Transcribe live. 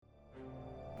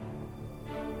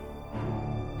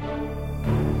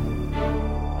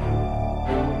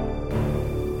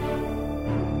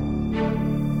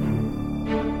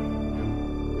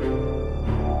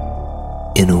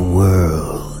In a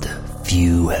world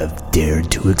few have dared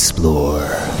to explore,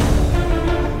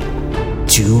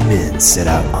 two men set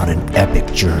out on an epic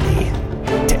journey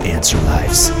to answer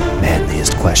life's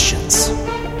manliest questions.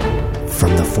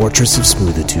 From the fortress of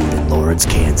smoothitude in Lawrence,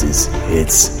 Kansas,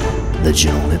 it's the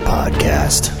Gentleman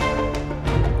Podcast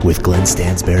with Glenn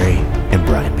Stansberry and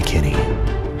Brian McKinney.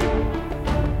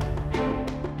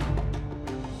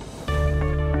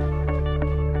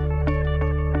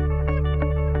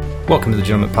 Welcome to the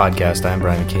Gentleman Podcast. I'm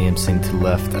Brian McKinney. I'm sitting to the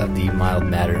left of the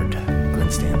mild-mannered Glenn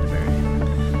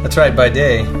Stansberry. That's right. By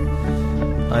day,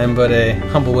 I am but a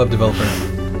humble web developer.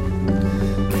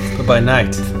 But by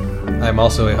night, I'm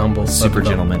also a humble super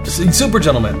gentleman. Super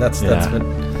gentleman. That's what.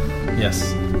 Yes.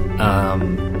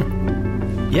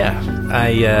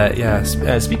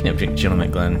 Speaking of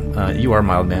gentlemen, Glenn, you are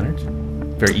mild-mannered,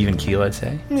 very even keel, I'd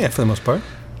say. Yeah, for the most part.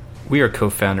 We are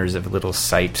co-founders of a little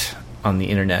site on the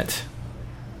internet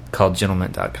called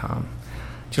Gentleman.com.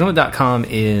 Gentleman.com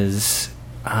is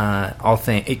all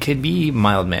things. It could be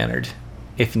mild-mannered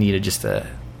if you needed just a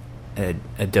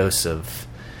dose of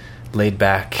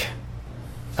laid-back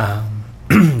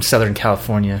Southern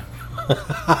California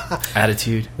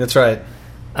attitude. That's right.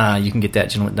 You can get that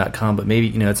at Gentleman.com, but maybe,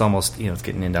 it's almost, it's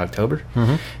getting into October.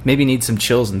 Mm-hmm. Maybe you need some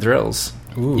chills and thrills.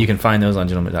 Ooh. You can find those on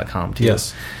Gentleman.com, too.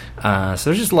 Yes. So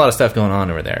there's just a lot of stuff going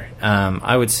on over there.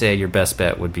 I would say your best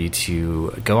bet would be to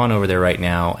go on over there right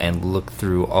now and look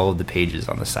through all of the pages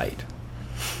on the site.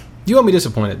 You won't be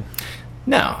disappointed.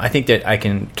 No, I think that I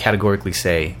can categorically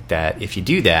say that if you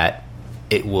do that,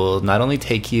 it will not only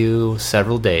take you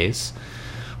several days,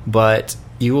 but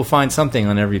you will find something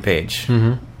on every page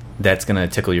that's going to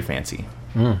tickle your fancy.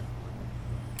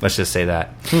 Let's just say that.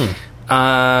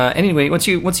 Anyway, once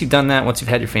you've done that, once you've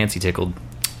had your fancy tickled,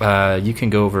 you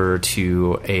can go over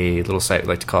to a little site we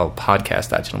like to call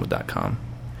podcast.gentleman.com.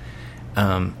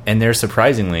 And there,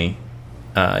 surprisingly,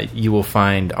 you will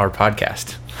find our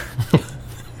podcast.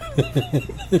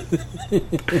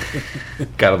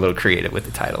 Got a little creative with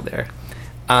the title there.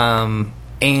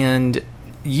 And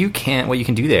what you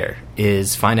can do there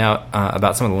is find out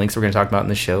about some of the links we're going to talk about in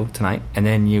the show tonight. And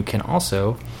then you can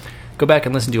also go back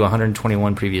and listen to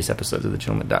 121 previous episodes of the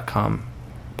Gentleman.com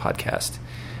podcast.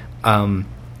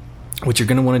 What you're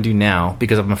going to want to do now,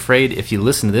 because I'm afraid if you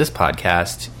listen to this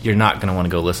podcast, you're not going to want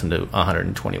to go listen to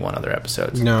 121 other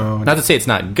episodes. No. Not to say it's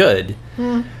not good,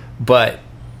 but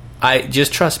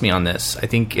just trust me on this. I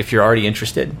think if you're already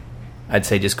interested, I'd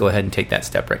say just go ahead and take that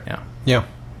step right now. Yeah.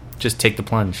 Just take the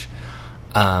plunge.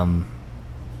 That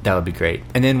would be great.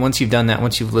 And then once you've done that,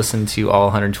 once you've listened to all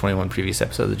 121 previous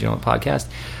episodes of the Gentleman Podcast,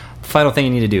 the final thing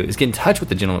you need to do is get in touch with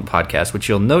the Gentleman Podcast, which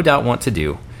you'll no doubt want to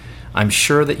do. I'm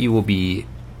sure that you will be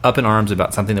up in arms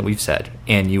about something that we've said,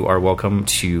 and you are welcome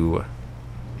to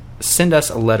send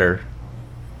us a letter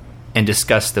and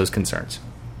discuss those concerns.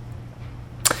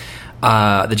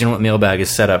 The Gentleman Mailbag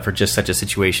is set up for just such a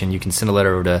situation. You can send a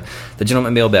letter over to the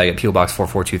Gentleman Mailbag at P.O. Box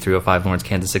 442305, Lawrence,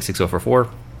 Kansas 66044.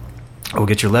 We'll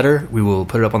get your letter. We will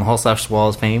put it up on the Hall/Wall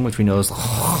of Fame, which we know is the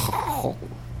Hall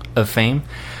of Fame.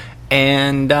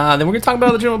 And then we're going to talk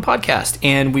about the Gentleman Podcast.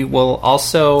 And we will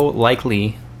also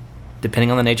likely,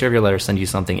 depending on the nature of your letter, send you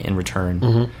something in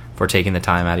return for taking the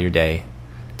time out of your day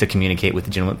to communicate with the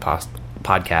Gentleman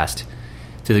Podcast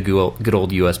to the good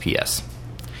old USPS.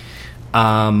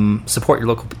 Support your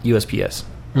local USPS.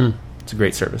 It's a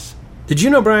great service. Did you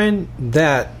know, Brian,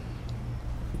 that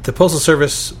the Postal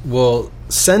Service will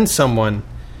send someone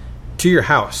to your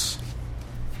house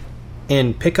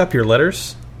and pick up your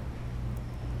letters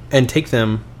and take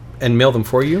them and mail them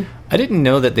for you? I didn't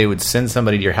know that they would send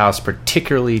somebody to your house,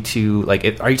 particularly to,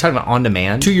 are you talking about on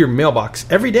demand? To your mailbox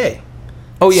every day.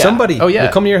 Oh, yeah. Somebody will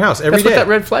come to your house every day. That's what that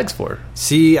red flag's for.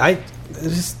 See, I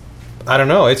don't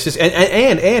know. It's just,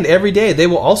 and every day they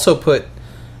will also put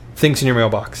things in your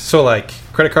mailbox. So, like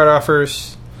credit card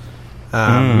offers,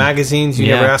 magazines you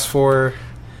never asked for,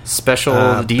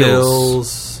 special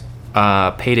deals,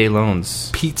 bills, payday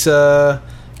loans, pizza,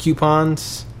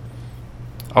 coupons,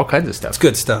 all kinds of stuff. It's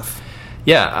good stuff.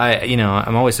 Yeah,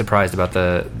 I'm always surprised about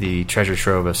the treasure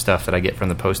trove of stuff that I get from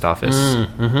the post office.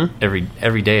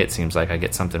 Every day it seems like I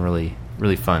get something really,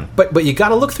 really fun. But you got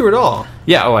to look through it all.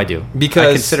 Yeah, I do. Because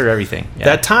I consider everything. Yeah.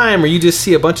 That time where you just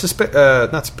see a bunch of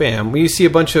not spam, when you see a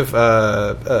bunch of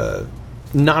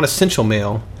non-essential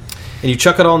mail, and you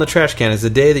chuck it all in the trash can, is the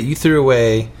day that you threw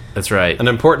away. That's right. An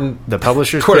important the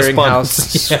Publishers Clearinghouse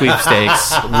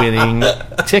sweepstakes winning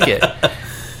ticket.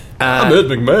 I'm Ed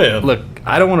McMahon. Look,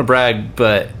 I don't want to brag,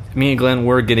 but me and Glenn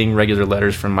were getting regular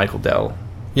letters from Michael Dell.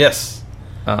 Yes.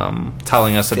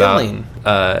 Telling us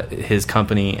about his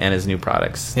company and his new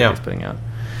products that he's putting out.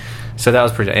 So that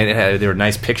was pretty. And there were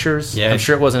nice pictures. Yeah. I'm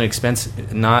sure it wasn't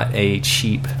expensive, not a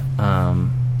cheap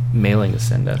mailing to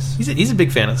send us. He's a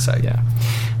big fan of the site.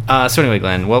 Yeah. So anyway,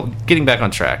 Glenn. Well, getting back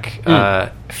on track.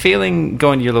 Failing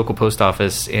going to your local post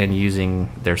office and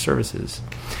using their services.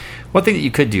 One thing that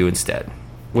you could do instead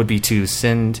would be to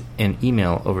send an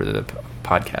email over to the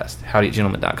podcast,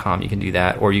 howdyatgentleman.com. You can do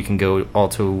that, or you can go all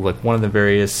to like one of the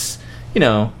various,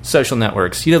 social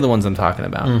networks. You know the ones I'm talking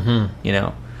about.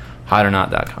 Mm-hmm.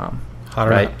 Hotornot.com. Hot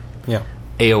or right? not. Yeah.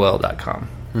 AOL.com.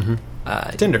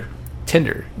 Tinder.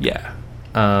 Tinder, yeah.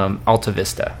 Alta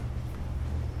Vista.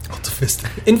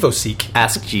 InfoSeek.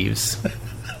 Ask Jeeves.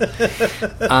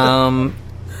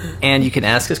 And you can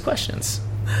ask us questions.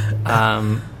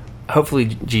 Hopefully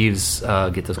Jeeves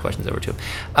get those questions over to him.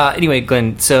 Anyway,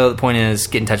 Glenn, so the point is,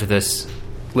 get in touch with us,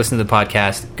 listen to the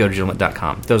podcast, go to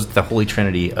gentleman.com. Those are the holy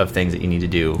trinity of things that you need to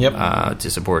do to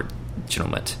support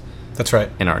Gentleman. That's right.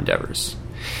 In our endeavors.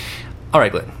 All right,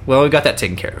 Glenn. Well, we got that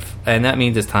taken care of. And that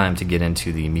means it's time to get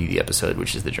into the meat of the episode,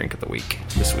 which is the drink of the week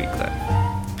this week,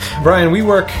 Glenn. Brian, we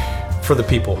work for the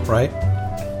people, right?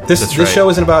 This right. show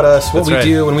isn't about us. What That's we right.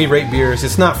 do when we rate beers,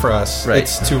 it's not for us. Right.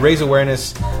 It's to raise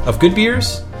awareness of good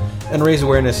beers and raise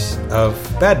awareness of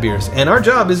bad beers. And our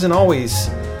job isn't always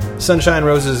sunshine,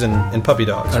 roses, and puppy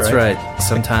dogs. That's right.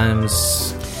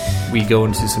 Sometimes we go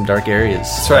into some dark areas.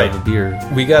 That's right. Of a beer.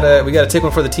 We gotta take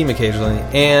one for the team occasionally.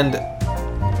 And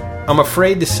I'm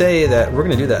afraid to say that we're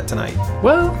going to do that tonight.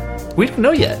 Well, we don't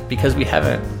know yet because we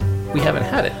haven't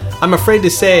had it. I'm afraid to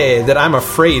say that I'm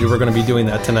afraid we're going to be doing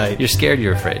that tonight. You're scared.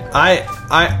 You're afraid.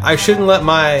 I shouldn't let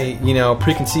my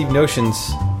preconceived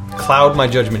notions cloud my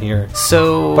judgment here.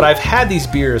 So, But I've had these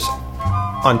beers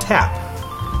on tap,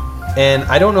 and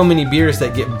I don't know many beers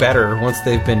that get better once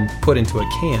they've been put into a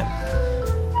can.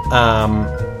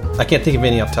 I can't think of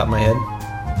any off the top of my head.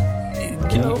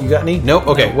 You got any? Nope.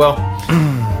 Okay. Well,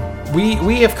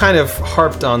 we have kind of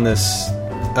harped on this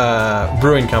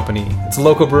brewing company. It's a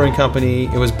local brewing company.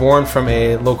 It was born from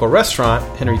a local restaurant,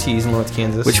 Henry T's in Lawrence,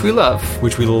 Kansas, which we love. We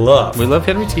love. We love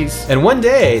Henry T's. And one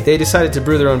day they decided to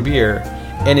brew their own beer,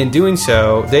 and in doing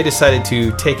so, they decided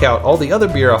to take out all the other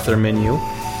beer off their menu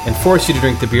and force you to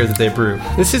drink the beer that they brew.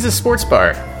 This is a sports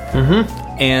bar.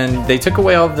 Mm-hmm. And they took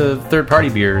away all the third-party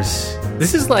beers.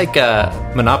 This is like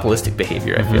monopolistic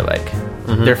behavior, I feel like.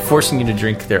 Mm-hmm. They're forcing you to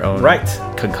drink their own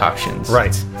concoctions.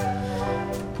 Right.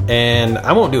 And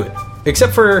I won't do it.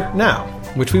 Except for now,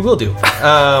 which we will do.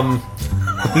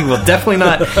 We will definitely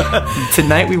not.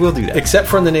 Tonight we will do that. Except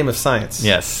for in the name of science.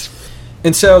 Yes.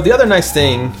 And so the other nice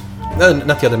thing...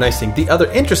 not the other nice thing. The other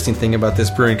interesting thing about this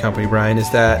brewing company, Brian, is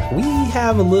that we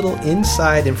have a little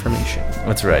inside information.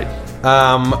 That's right.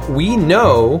 We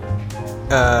know...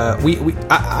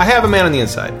 I have a man on the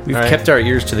inside. We've kept our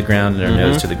ears to the ground and our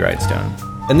nose to the grindstone.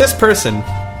 And this person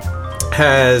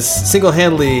has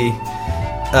single-handedly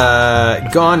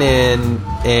gone in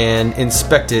and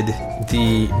inspected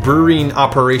the brewing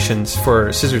operations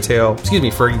for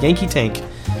for Yankee Tank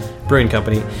Brewing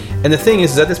Company. And the thing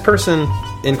is that this person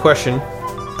in question...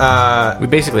 we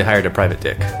basically hired a private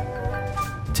dick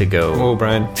to go... Oh,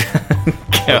 Brian.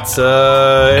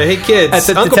 Hey, kids. That's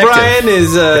a Uncle detective. Brian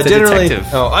is That's a generally...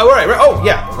 detective. Oh, right. Oh,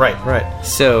 yeah. Right.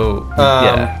 So,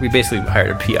 we basically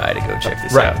hired a PI to go check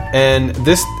this out. And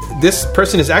this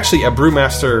person is actually a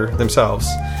brewmaster themselves.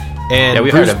 And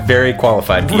we hired a very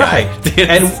qualified PI. Right.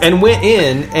 and went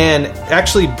in and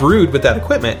actually brewed with that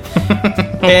equipment.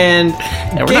 and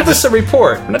gave us a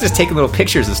report. We're not just taking little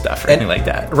pictures of stuff or anything like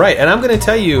that. Right. And I'm going to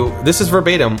tell you, this is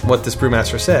verbatim what this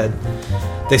brewmaster said.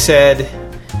 They said,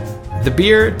 the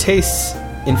beer tastes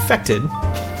infected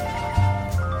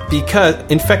because...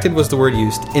 Infected was the word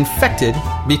used. Infected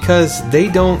because they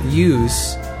don't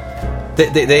use...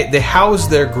 They house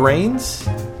their grains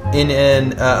in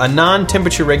a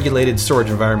non-temperature regulated storage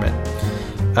environment.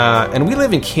 And we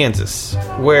live in Kansas,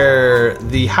 where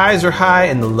the highs are high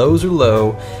and the lows are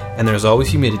low, and there's always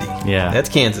humidity. Yeah. That's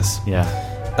Kansas. Yeah.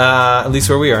 At least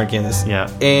where we are in Kansas. Yeah.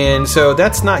 And so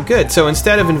that's not good. So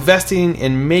instead of investing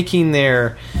in making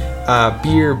their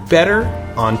beer better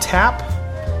on tap,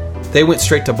 they went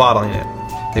straight to bottling it.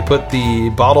 They put the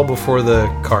bottle before the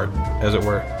cart, as it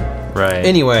were. Right.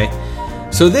 Anyway,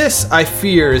 so this, I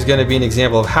fear, is going to be an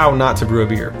example of how not to brew a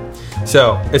beer.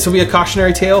 So this will be a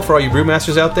cautionary tale for all you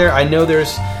brewmasters out there. I know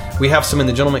we have some in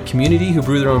the gentleman community who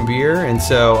brew their own beer, and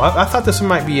so I thought this one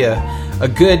might be a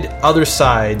good other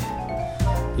side,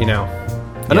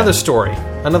 another story,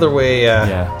 another way.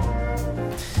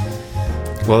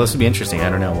 Well, this will be interesting. I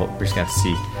don't know. We're just going to have to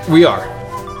see. We are.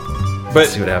 But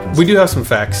see what happens. We do have some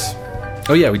facts.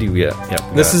 Oh, yeah, we do. Yeah.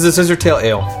 This is the Scissortail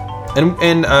Ale.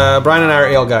 And Brian and I are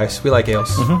ale guys. We like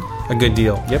ales. A good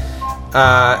deal. Yep.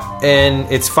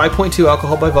 And it's 5.2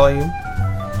 alcohol by volume.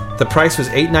 The price was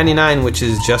 $8.99, which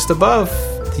is just above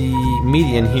the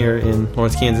median here in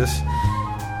Lawrence, Kansas.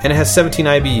 And it has 17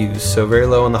 IBUs, so very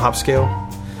low on the hop scale.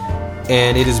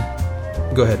 And it is...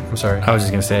 Go ahead. I'm sorry. I was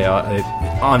just going to say,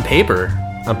 on paper,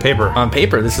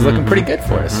 this is looking pretty good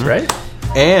for us, right?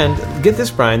 And get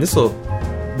this, Brian. This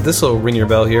will ring your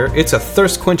bell here. It's a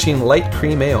thirst-quenching light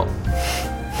cream ale.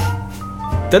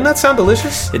 Doesn't that sound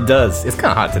delicious? It does. It's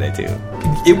kind of hot today, too.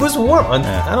 It was warm.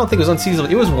 I don't think it was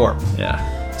unseasonable. It was warm. Yeah.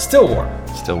 Still warm.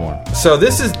 Still warm. So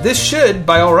this should,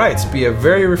 by all rights, be a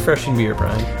very refreshing beer,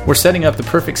 Brian. We're setting up the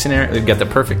perfect scenario. We've got the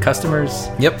perfect customers.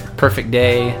 Yep. Perfect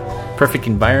day. Perfect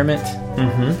environment.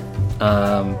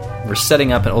 Mm-hmm. We're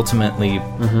setting up and ultimately...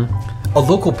 A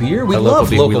local beer? We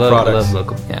love local products. We love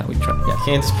local. Yeah, we try. Yeah.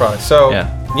 Kansas products. So,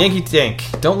 Yeah. Yankee Tank,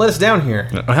 don't let us down here.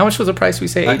 How much was the price we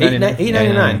say?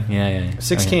 $8.99. Yeah.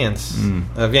 6 cans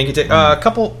of Yankee Tank. A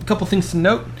couple things to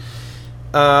note.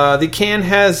 The can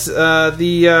has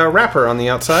the wrapper on the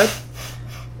outside.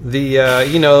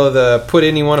 The put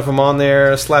any one of them on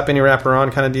there, slap any wrapper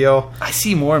on kind of deal. I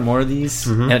see more and more of these,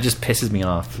 and it just pisses me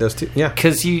off. Those two, yeah.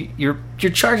 Because you're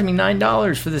charging me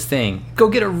 $9 for this thing. Go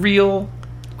get a real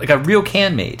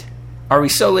can made. Are we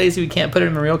so lazy we can't put it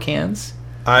in real cans?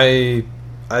 I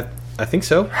think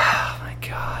so. Oh my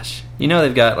gosh!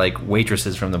 They've got like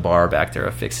waitresses from the bar back there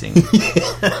affixing.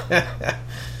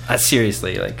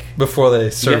 Seriously, like before they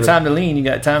serve. You got time to lean. You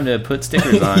got time to put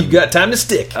stickers on. You got time to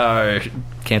stick.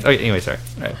 Can't. Okay, anyway, sorry.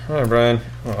 All right, Brian.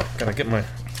 Oh, gotta get my.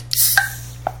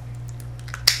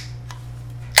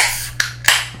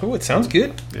 Oh, it sounds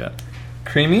good. Yeah.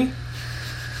 Creamy.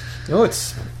 Oh, it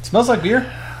smells like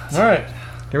beer. All right,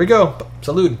 here we go.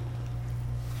 Salud.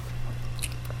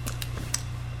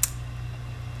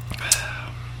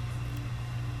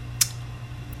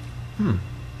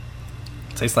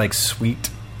 Tastes like sweet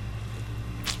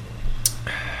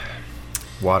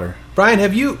water. Brian,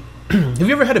 have you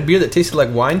ever had a beer that tasted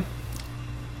like wine?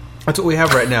 That's what we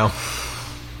have right now.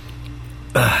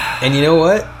 And you know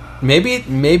what?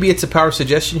 Maybe it's a power of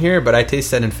suggestion here, but I taste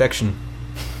that infection.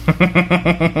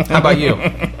 How about you?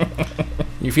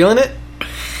 You feeling it?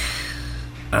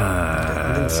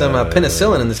 Some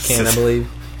penicillin in this can, I believe.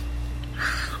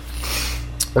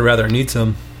 Or rather, I need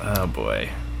some. Oh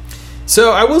boy.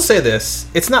 So I will say this: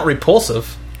 it's not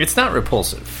repulsive. It's not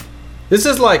repulsive. This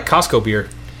is like Costco beer,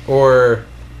 or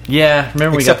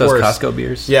remember we got those worse. Costco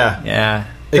beers? Yeah.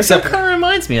 That's what it kind of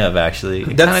reminds me of. Actually,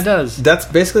 it kind of does. That's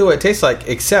basically what it tastes like.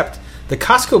 Except the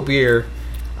Costco beer,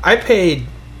 I paid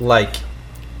like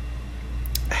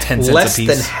 10 cents less a piece.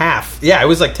 than half. Yeah, it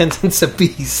was like 10 cents a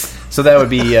piece. So that would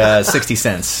be 60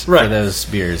 cents Right. for those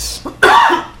beers.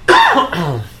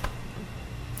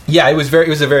 Yeah, it was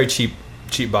a very cheap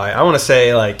buy. I want to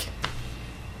say like,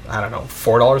 I don't know,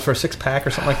 $4 for a 6-pack or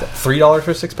something like that. $3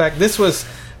 for a 6-pack. This was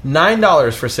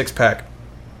 $9 for a 6-pack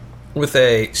with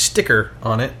a sticker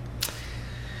on it.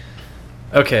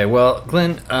 Okay, well,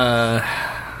 Glenn, I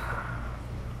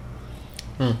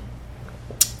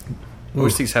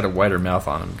wish these had a wider mouth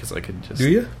on them because I could just... Do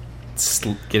you?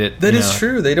 Get it. That is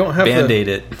true. They don't have Band-Aid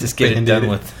it. Just get it done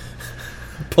with.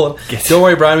 Pull it. Don't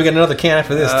worry, Brian. We got another can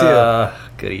after this too.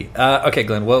 Goody. Okay,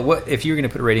 Glenn. Well, what if you were going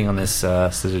to put a rating on this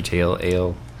Scissortail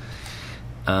Ale?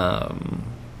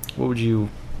 What would you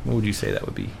say that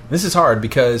would be? This is hard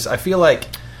because I feel like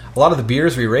a lot of the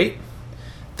beers we rate,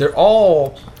 they're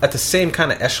all at the same kind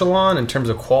of echelon in terms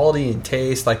of quality and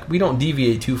taste. Like, we don't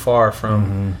deviate too far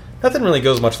from... Nothing really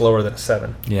goes much lower than a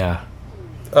 7. Yeah.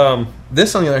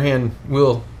 This, on the other hand,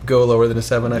 will go lower than a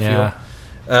 7, I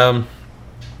feel.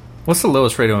 What's the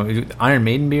lowest rating? Iron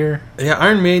Maiden beer? Yeah,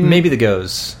 Iron Maiden. Maybe the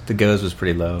Goes. The Goes was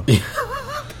pretty low.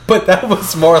 But that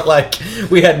was more like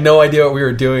we had no idea what we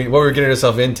were doing, what we were getting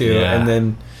ourselves into, and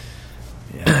then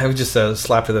it was just a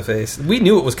slap to the face. We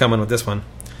knew it was coming with this one.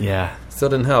 Yeah. Still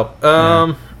didn't help.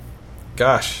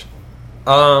 Gosh.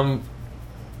 I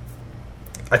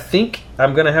think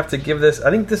I'm going to have to give this... I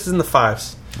think this is in the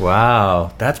 5s.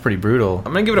 Wow. That's pretty brutal.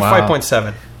 I'm going to give it a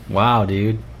 5.7. Wow,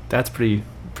 dude. That's pretty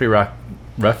rough,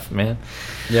 man.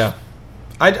 Yeah.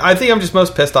 I think I'm just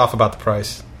most pissed off about the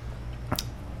price.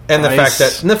 And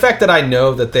the fact that I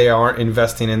know that they aren't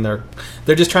investing in their...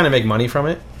 They're just trying to make money from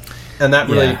it. And that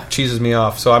really cheeses me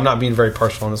off. So I'm not being very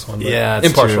partial on this one. Yeah, it's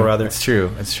impartial, true. rather. It's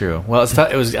true. It's true. Well, it's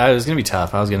I was going to be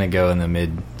tough. I was going to go in the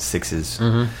mid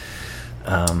 6s.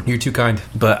 You're too kind.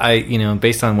 But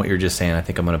based on what you're just saying, I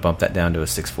think I'm going to bump that down to a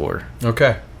 6.4.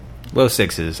 Okay. Low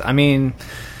 6s. I mean,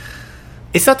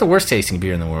 it's not the worst tasting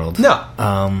beer in the world. No.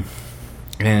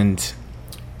 And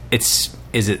is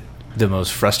it the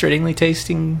most frustratingly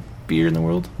tasting beer in the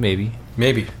world? Maybe.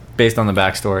 Maybe. Based on the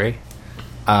backstory.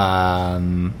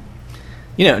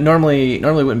 Normally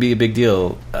wouldn't be a big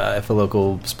deal if a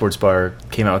local sports bar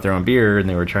came out with their own beer and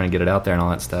they were trying to get it out there and all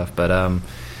that stuff. But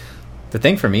the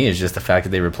thing for me is just the fact that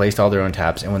they replaced all their own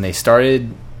taps. And when they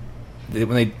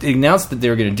announced that they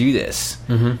were going to do this,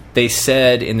 they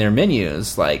said in their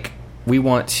menus, like, we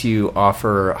want to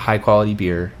offer high quality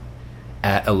beer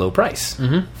at a low price.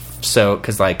 So,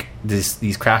 because like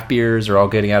these craft beers are all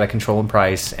getting out of control in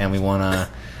price, and we want to,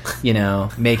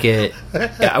 make it.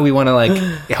 We want to like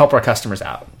help our customers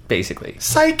out, basically.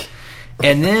 Psych.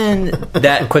 And then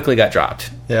that quickly got dropped,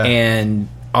 and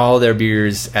all their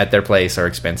beers at their place are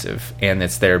expensive, and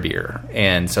it's their beer,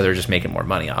 and so they're just making more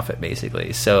money off it,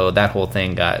 basically. So that whole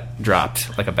thing got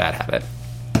dropped like a bad habit.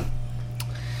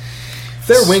 If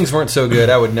their wings weren't so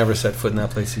good, I would never set foot in that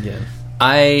place again.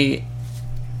 I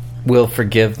will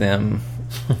forgive them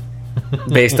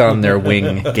based on their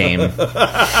wing game.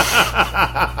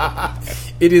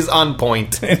 It is on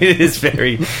point. It is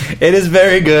very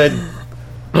good.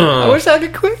 I wish I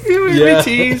could quit you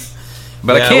tease,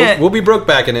 but I can't. We'll be broke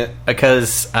back in it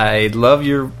because I love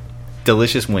your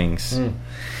delicious wings.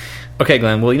 Okay,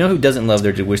 Glenn. Well, you know who doesn't love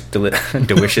their delicious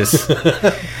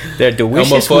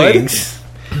wings?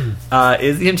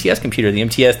 Is the MTS computer. The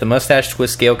MTS, the Mustache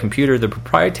Twist Scale computer, the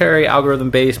proprietary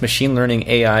algorithm-based machine learning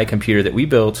AI computer that we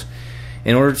built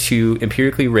in order to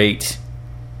empirically rate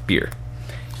beer.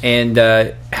 And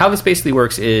how this basically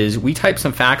works is we type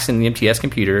some facts in the MTS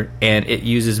computer, and it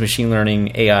uses machine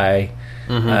learning AI,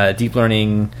 deep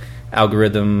learning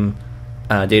algorithm,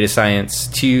 data science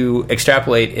to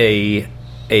extrapolate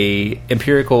a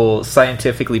empirical,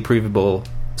 scientifically provable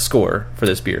score for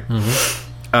this beer.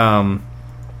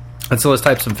 And so let's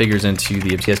type some figures into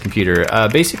the MTS computer.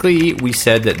 Basically, we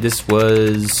said that this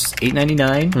was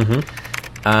 $8.99.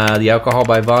 The alcohol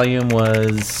by volume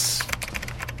was,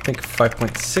 I think,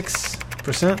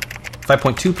 5.6%,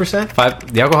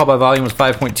 5.2%. The alcohol by volume was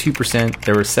 5.2%.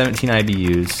 There were 17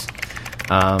 IBUs.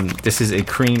 This is a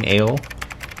cream ale.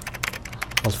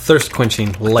 Thirst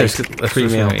quenching, light cream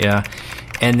ale. Yeah.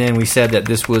 And then we said that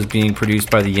this was being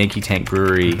produced by the Yankee Tank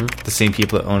Brewery, the same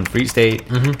people that own Free State,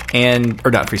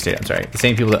 or not Free State, I'm sorry, the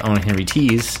same people that own Henry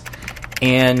T's.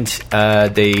 And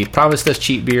they promised us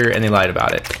cheap beer, and they lied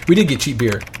about it. We did get cheap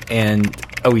beer.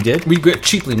 We did? We got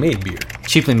cheaply made beer.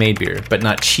 Cheaply made beer, but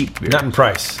not cheap beer. Not in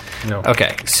price. No.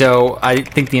 Okay, so I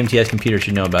think the MTS computer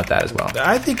should know about that as well.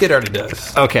 I think it already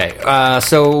does. Okay,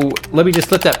 so let me just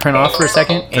flip that print off for a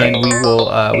second, and we will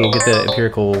get the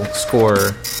empirical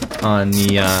score on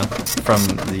the from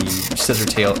the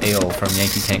Scissortail Ale from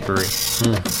Yankee Tank Brewery.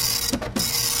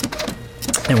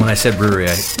 And when I said brewery,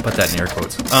 I put that in air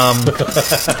quotes.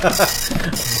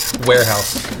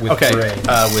 Warehouse with gray.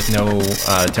 With no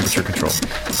temperature control.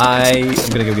 I am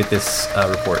going to go get this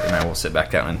report, and I will sit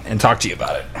back down and talk to you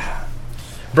about it.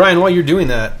 Brian, while you're doing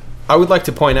that, I would like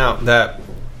to point out that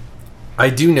I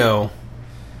do know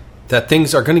that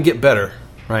things are going to get better,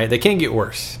 right? They can't get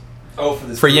worse. Oh,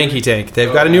 for Yankee Tank.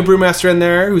 They've got a new brewmaster in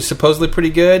there who's supposedly pretty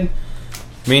good.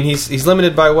 I mean, he's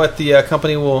limited by what the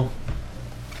company will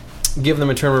give them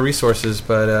in terms of resources,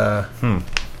 but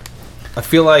I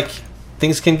feel like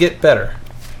things can get better.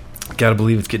 Gotta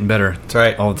believe it's getting better. That's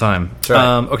right. All the time. That's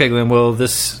right. Okay, Glenn, well,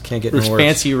 this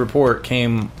fancy report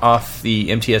came off the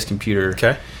MTS computer.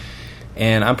 Okay.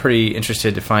 And I'm pretty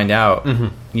interested to find out,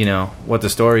 what the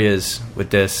story is with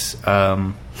this.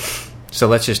 So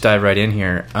let's just dive right in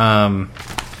here. I'm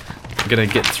going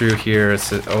to get through here.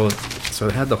 So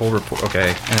it had the whole report. Okay.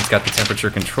 And it's got the temperature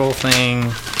control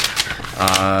thing.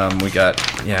 We got,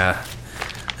 a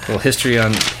little history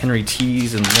on Henry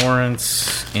T's and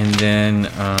Lawrence. And then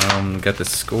got the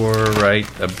score right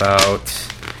about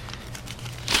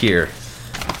here.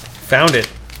 Found it.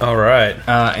 All right.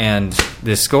 And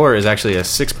the score is actually a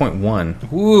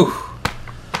 6.1. Woo.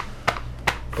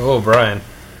 Oh, Brian.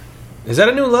 Is that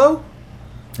a new low?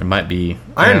 It might be.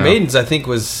 Iron Maiden's, I think,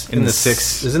 was in the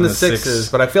six. It was in the sixes,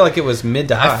 but I feel like it was mid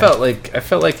to high. I felt like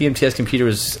the MTS computer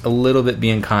was a little bit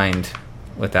being kind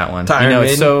with that one. To Iron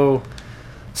Maiden? It's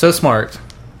so smart.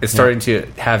 It's starting to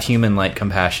have human-like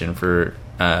compassion for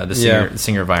the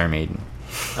singer of Iron Maiden.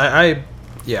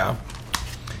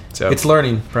 So it's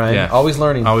learning, Brian. Yeah. Always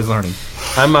learning. Always learning.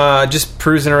 I'm just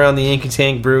perusing around the Yankee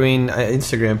Tank Brewing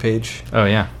Instagram page. Oh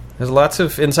yeah, there's lots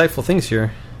of insightful things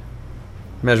here.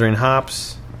 Measuring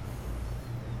hops.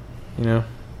 Yeah,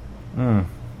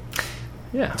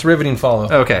 it's a riveting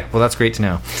follow. Okay, well that's great to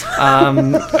know.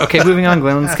 Okay, moving on,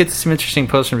 Glenn. Let's get to some interesting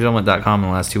posts from Gentleman.com in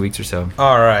the last 2 weeks or so.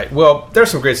 All right. Well,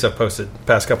 there's some great stuff posted the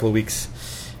past couple of weeks.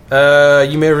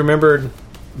 You may have remembered,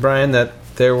 Brian, that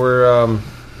there were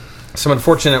some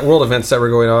unfortunate world events that were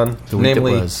going on. The week that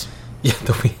was. Yeah,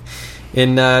 the week.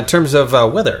 In terms of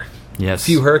weather, Yes. a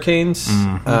few hurricanes.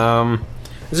 It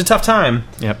was a tough time.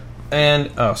 Yep.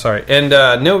 And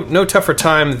no tougher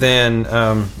time than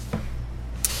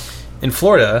in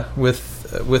Florida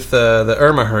with the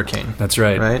Irma hurricane. That's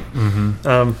right.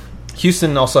 Right.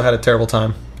 Houston also had a terrible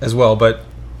time as well, but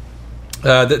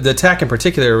the attack in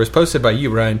particular was posted by you,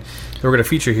 Brian, that we're going to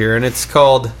feature here, and it's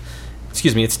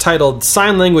titled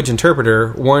 "Sign Language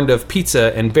Interpreter Warned of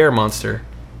Pizza and Bear Monster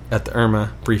at the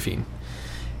Irma Briefing."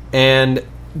 And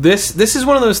this is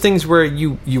one of those things where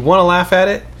you want to laugh at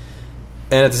it,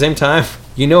 and at the same time,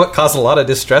 it caused a lot of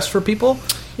distress for people.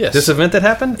 Yes. This event that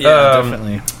happened? Yeah,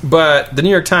 definitely. But the New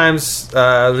York Times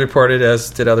reported, as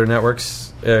did other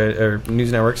networks, or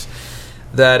news networks,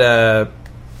 that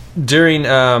during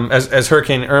as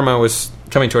Hurricane Irma was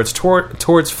coming towards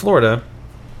Florida,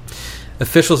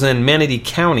 officials in Manatee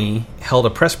County held a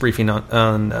press briefing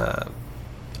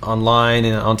online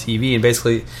and on TV, and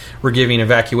basically were giving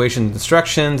evacuation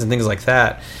instructions and things like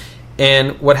that.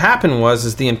 And what happened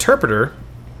was the interpreter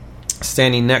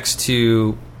standing next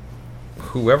to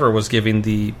whoever was giving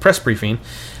the press briefing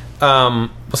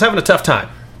was having a tough time.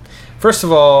 First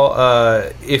of all,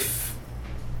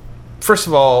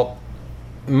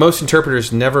 most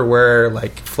interpreters never wear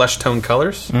like flesh tone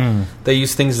colors. They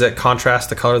use things that contrast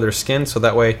the color of their skin, so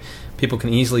that way people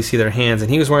can easily see their hands. And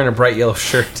he was wearing a bright yellow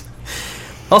shirt.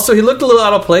 Also, he looked a little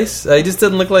out of place. He just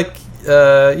didn't look like,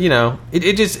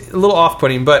 it just a little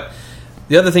off-putting. But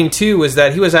the other thing too was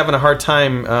that he was having a hard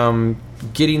time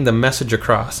getting the message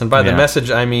across. And by the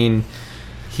message, I mean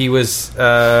he was.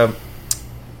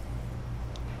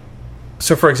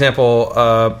 So, for example,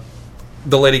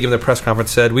 the lady giving the press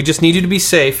conference said, "We just need you to be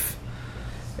safe."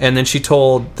 And then she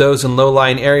told those in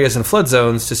low-lying areas and flood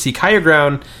zones to seek higher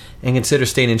ground and consider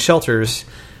staying in shelters.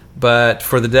 But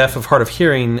for the deaf of hard of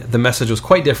hearing, the message was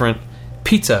quite different.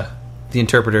 Pizza, the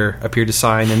interpreter appeared to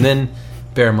sign, and then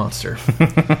Bear Monster.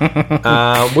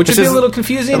 Which would be a little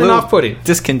confusing and off-putting.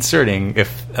 Disconcerting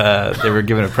if they were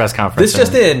given a press conference. This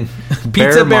just in.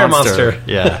 Pizza Bear Monster.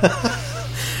 Yeah.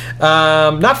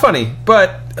 Not funny,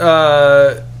 but...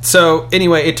 so,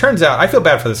 anyway, it turns out... I feel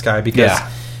bad for this guy because...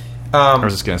 I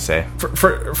was just going to say.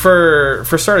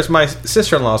 For starters, my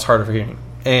sister-in-law is hard of hearing.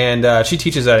 And she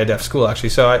teaches at a deaf school, actually.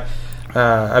 So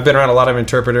I've been around a lot of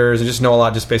interpreters and just know a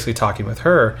lot just basically talking with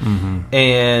her.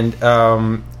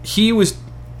 And he was...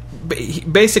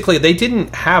 Basically, they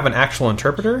didn't have an actual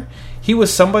interpreter. He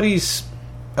was somebody's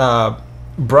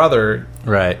brother...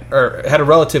 Right. Or had a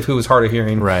relative who was hard of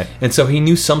hearing. Right. And so he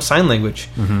knew some sign language,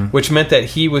 which meant that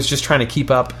he was just trying to keep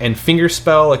up and finger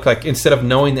spell. Like instead of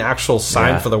knowing the actual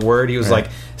sign for the word, he was like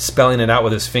spelling it out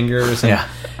with his fingers. And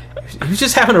he was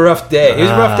just having a rough day. It was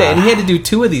a rough day, and he had to do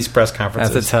 2 of these press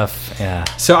conferences. That's a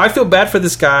tough, So I feel bad for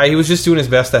this guy. He was just doing his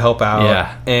best to help out.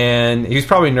 Yeah. And he was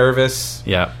probably nervous.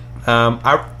 Yeah.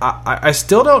 I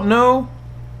still don't know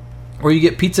where you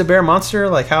get Pizza Bear Monster,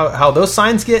 like how those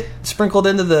signs get sprinkled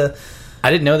into the... I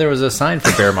didn't know there was a sign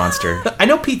for Bear Monster. I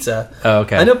know pizza. Oh,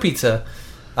 okay. I know pizza.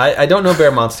 I don't know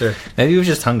Bear Monster. Maybe he was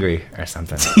just hungry or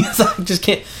something. Just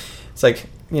can't... It's like,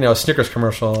 a Snickers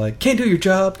commercial, like, can't do your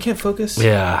job, can't focus.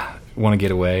 Yeah, want to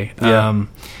get away. Yeah.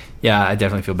 I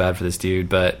definitely feel bad for this dude,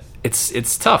 but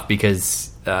it's tough because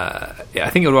I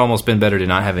think it would have almost been better to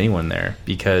not have anyone there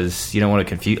because you don't want to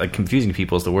confuse. Like, confusing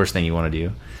people is the worst thing you want to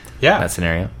do. Yeah, in that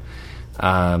scenario.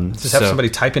 Just have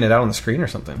somebody typing it out on the screen or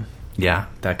something. Yeah,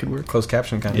 that could work. Closed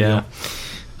caption kind of deal.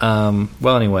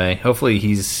 Well, anyway, hopefully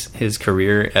his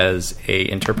career as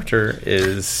a interpreter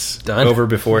is done over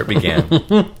before it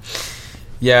began.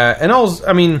 Yeah, and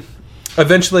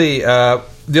eventually,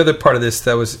 the other part of this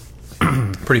that was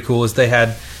pretty cool is they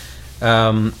had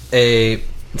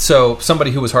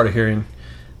somebody who was hard of hearing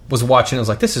was watching. It was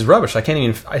like, this is rubbish.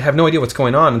 I have no idea what's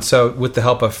going on. And so, with the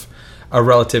help of a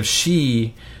relative,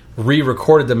 she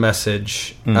re-recorded the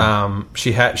message.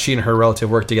 She and her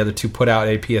relative worked together to put out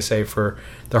a PSA for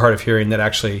the hard of hearing that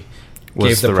actually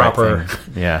gave the proper. Right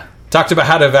thing. Talked about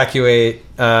how to evacuate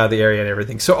the area and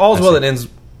everything. So all's well that ends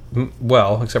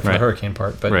well, except for the hurricane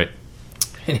part. But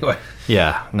anyway,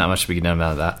 not much to be done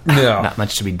about that. No, not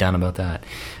much to be done about that.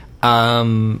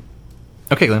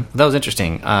 Okay, Glenn, that was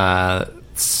interesting.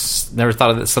 Never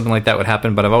thought that something like that would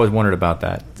happen, but I've always wondered about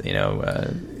that.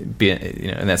 Being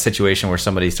in that situation where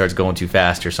somebody starts going too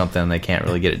fast or something, and they can't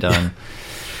really get it done.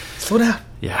 Slow down.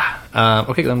 Yeah.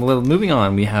 Okay, Glenn. Well, moving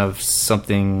on, we have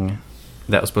something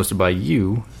that was posted by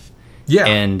you. Yeah.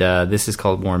 And this is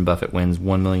called Warren Buffett wins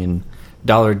 $1 million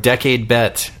decade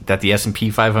bet that the S&P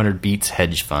 500 beats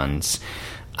hedge funds.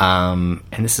 And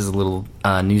this is a little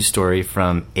news story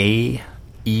from AEI.org.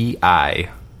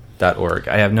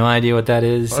 I have no idea what that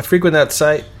is. I frequent that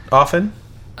site often.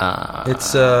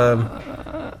 It's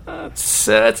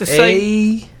it's a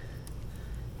site.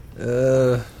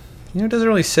 It doesn't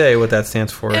really say what that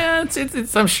stands for. Yeah,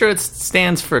 it's I'm sure it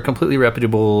stands for completely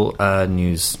reputable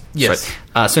news. Yes.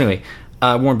 So anyway,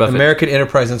 Warren Buffett, American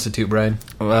Enterprise Institute, Brian.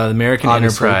 the American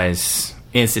Obviously. Enterprise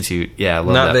Institute. Yeah, I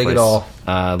love Not that vague place. at all.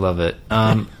 I love it.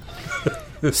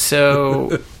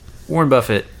 So Warren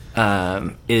Buffett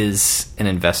is an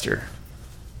investor.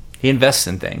 He invests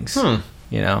in things, and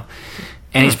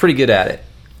he's pretty good at it.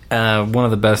 One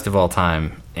of the best of all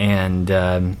time,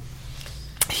 and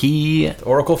he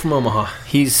Oracle from Omaha.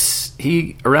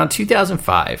 he around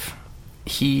 2005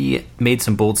 he made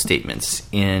some bold statements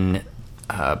in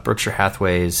Berkshire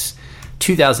Hathaway's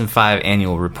 2005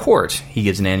 annual report. He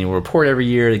gives an annual report every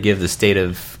year to give the state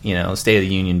of the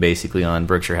union basically on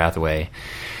Berkshire Hathaway,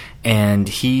 and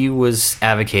he was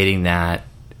advocating that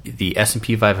the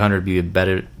S&P 500 be a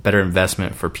better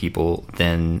investment for people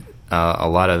than a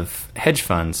lot of hedge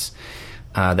funds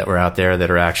that were out there that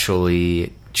are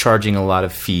actually charging a lot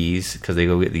of fees because they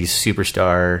go get these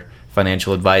superstar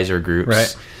financial advisor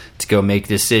groups to go make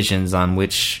decisions on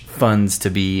which funds to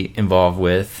be involved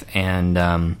with.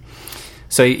 And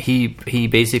so he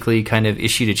basically kind of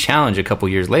issued a challenge a couple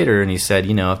years later, and he said,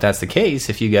 if that's the case,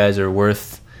 if you guys are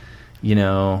worth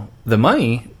the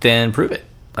money, then prove it.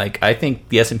 Like, I think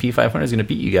the S&P 500 is going to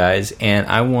beat you guys, and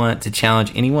I want to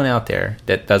challenge anyone out there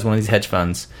that does one of these hedge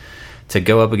funds to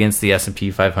go up against the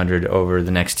S&P 500 over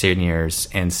the next 10 years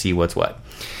and see what's what.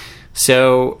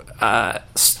 So,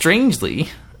 strangely,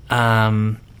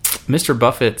 Mr.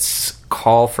 Buffett's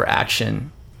call for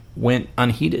action went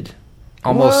unheeded.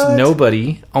 Almost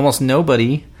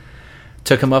nobody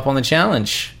took him up on the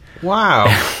challenge. Wow.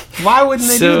 Why wouldn't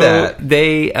they do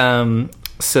that?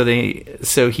 So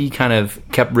he kind of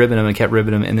kept ribbing him,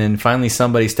 and then finally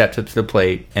somebody stepped up to the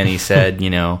plate, and he said,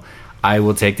 I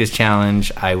will take this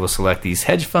challenge. I will select these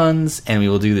hedge funds, and we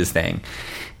will do this thing.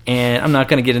 And I'm not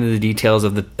going to get into the details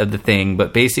of the thing,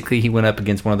 but basically he went up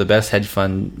against one of the best hedge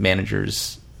fund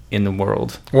managers in the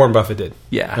world. Warren Buffett did.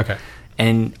 Yeah. Okay.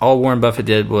 And all Warren Buffett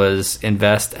did was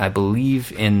invest, I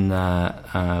believe, in the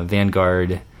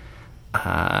Vanguard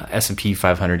S&P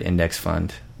 500 index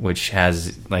fund, which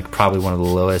has probably one of the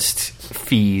lowest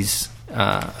fees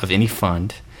of any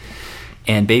fund.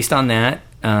 And based on that,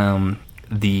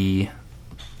 the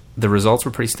results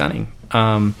were pretty stunning.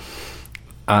 The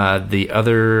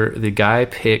guy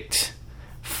picked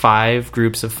 5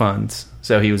 groups of funds,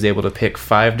 so he was able to pick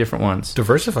 5 different ones.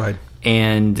 Diversified.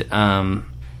 And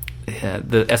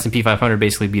the S&P 500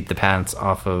 basically beat the pants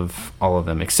off of all of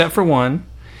them, except for one.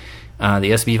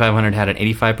 The S&P 500 had an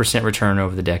 85% return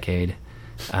over the decade.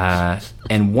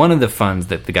 And one of the funds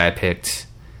that the guy picked,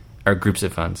 or groups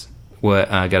of funds,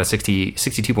 got a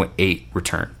 62.8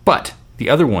 return. But the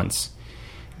other ones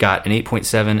got an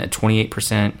 8.7, a 28%,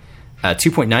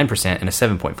 2.9%, and a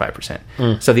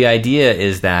 7.5%. So the idea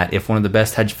is that if one of the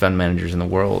best hedge fund managers in the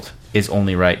world is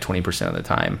only right 20% of the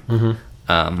time,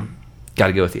 got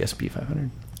to go with the S&P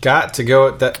 500. Got to go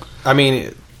with that. I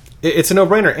mean, it's a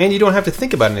no-brainer, and you don't have to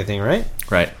think about anything, right?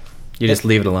 Right. You just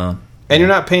leave it alone. And you're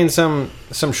not paying some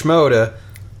schmo to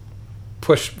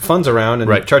push funds around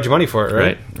and charge you money for it,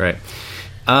 right? Right.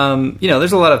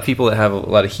 There's a lot of people that have a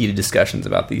lot of heated discussions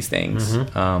about these things.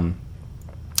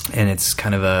 And it's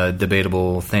kind of a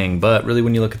debatable thing. But really,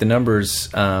 when you look at the numbers,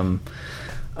 I'm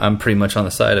pretty much on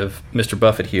the side of Mr.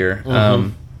 Buffett here.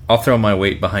 I'll throw my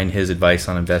weight behind his advice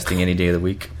on investing any day of the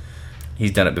week.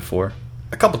 He's done it before.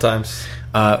 A couple times.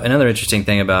 Another interesting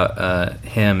thing about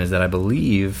him is that I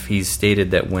believe he's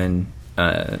stated that when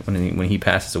he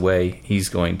passes away, he's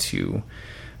going to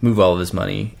move all of his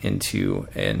money into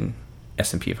an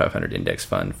S&P 500 index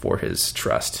fund for his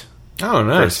trust. Oh,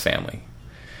 nice. For his family.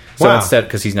 So instead,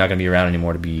 because he's not going to be around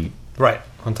anymore to be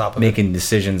on top of making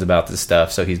decisions about this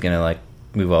stuff, so he's going to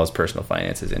move all his personal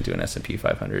finances into an S&P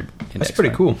 500 index That's pretty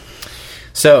fund. cool.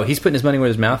 So he's putting his money where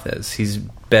his mouth is. He's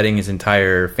betting his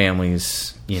entire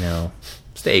family's,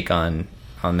 stake on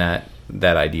that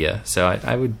idea. So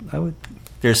I would.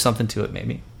 There's something to it,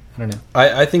 maybe. I don't know.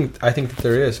 I think that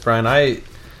there is, Brian. I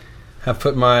have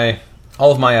put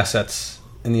all of my assets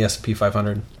in the S&P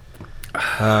 500.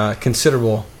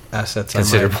 Considerable assets.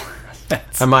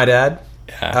 I might add.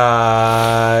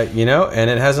 Yeah. And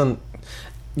it hasn't.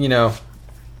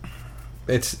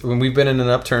 It's when we've been in an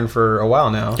upturn for a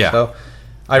while now. Yeah. So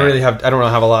I don't really have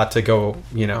a lot to go.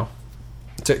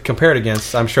 To compare it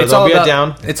against. I'm sure there'll be a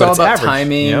down. It's all about average,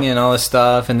 timing and all this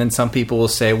stuff. And then some people will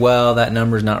say, well, that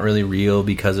number's not really real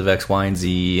because of X, Y, and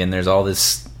Z. And there's all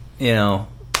this,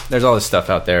 there's all this stuff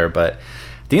out there. But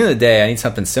at the end of the day, I need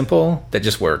something simple that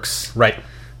just works. Right.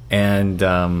 And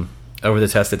over the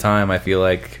test of time, I feel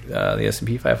like the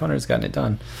S&P 500 has gotten it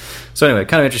done. So anyway,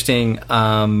 kind of interesting.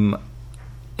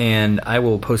 And I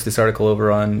will post this article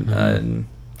over on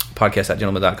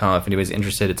podcast.gentleman.com if anybody's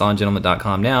interested. It's on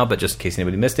gentleman.com now, but just in case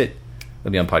anybody missed it,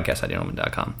 it'll be on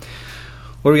podcast.gentleman.com.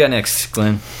 What do we got next,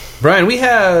 Glenn? Brian, we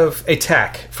have a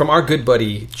tack from our good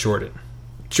buddy Jordan.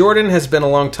 Jordan has been a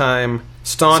long time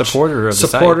staunch supporter of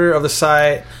the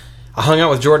site. I hung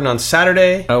out with Jordan on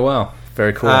Saturday. Oh wow,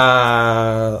 very cool.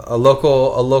 A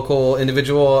local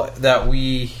individual that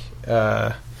we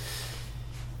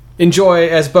enjoy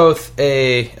as both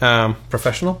a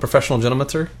professional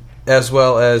gentleman, as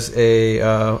well as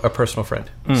a personal friend.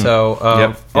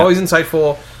 So always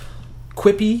insightful,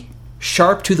 quippy,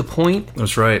 sharp to the point.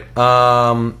 That's right.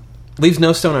 Leaves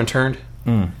no stone unturned.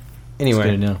 Anyway,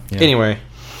 good to know. Yeah. Anyway,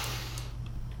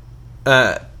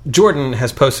 Jordan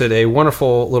has posted a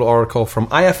wonderful little article from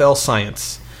IFL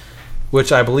Science,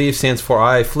 which I believe stands for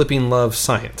I Flipping Love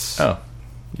Science. Oh,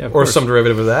 yeah, of or course. some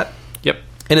derivative of that. Yep.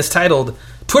 And it's titled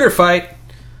 "Twitter Fight,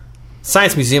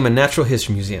 Science Museum and Natural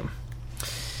History Museum."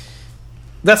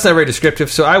 That's not very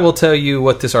descriptive, so I will tell you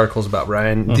what this article is about,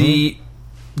 Ryan. The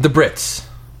Brits,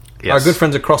 our good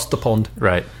friends across the pond,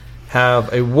 right,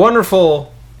 have a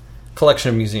wonderful collection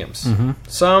of museums.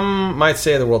 Some might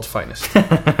say the world's finest.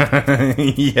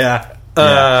 yeah.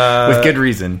 With good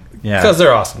reason. Yeah. Because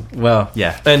they're awesome. Well,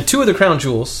 yeah. And two of the crown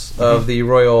jewels of the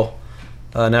Royal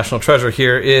National Treasure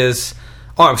here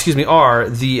are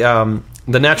the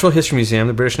Natural History Museum,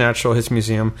 the British Natural History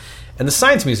Museum, and the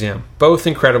Science Museum. Both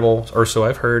incredible, or so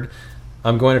I've heard.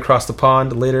 I'm going across the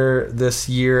pond later this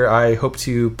year. I hope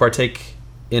to partake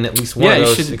in at least one of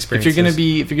those experiences. If you're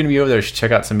gonna be over there, you should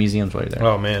check out some museums while you're there.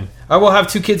 Oh man, I will have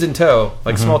 2 kids in tow,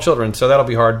 like small children, so that'll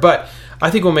be hard. But I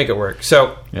think we'll make it work.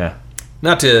 So yeah,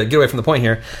 not to get away from the point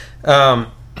here.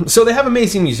 So they have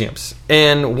amazing museums,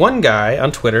 and one guy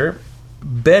on Twitter,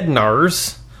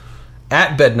 Bednars,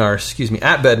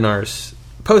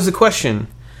 posed the question: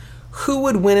 who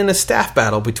would win in a staff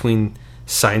battle between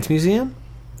Science Museum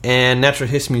and Natural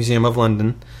History Museum of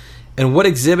London? And what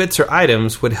exhibits or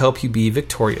items would help you be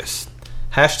victorious?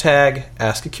 Hashtag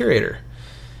Ask a Curator.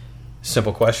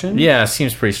 Simple question. Yeah,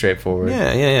 seems pretty straightforward.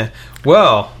 Yeah.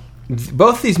 Well,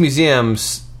 both these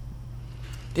museums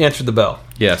answered the bell.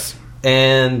 Yes.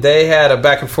 And they had a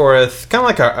back and forth, kind of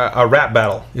like a rap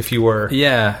battle, if you were.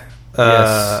 Yeah.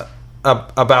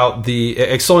 About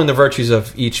extolling the virtues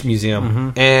of each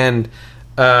museum. And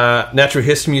Natural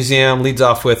History Museum leads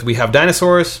off with, "We have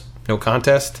dinosaurs, no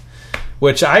contest."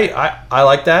 Which I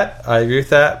like that. I agree with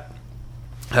that.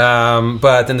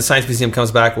 But then the Science Museum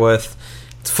comes back with,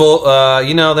 it's full.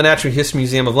 The Natural History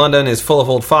Museum of London is full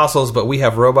of old fossils, but we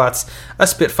have robots, a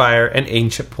Spitfire, and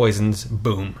ancient poisons.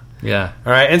 Boom. Yeah.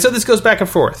 All right. And so this goes back and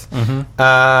forth.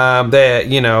 I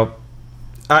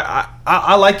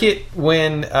like it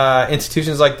when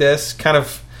institutions like this kind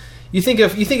of you think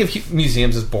of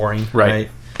museums as boring,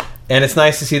 right? And it's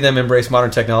nice to see them embrace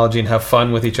modern technology and have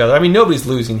fun with each other. I mean, nobody's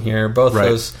losing here. Both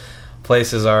those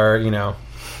places are,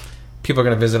 people are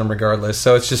going to visit them regardless.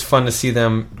 So it's just fun to see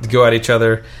them go at each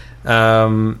other.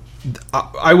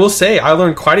 I will say, I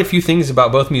learned quite a few things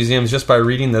about both museums just by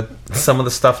reading some of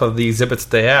the stuff of the exhibits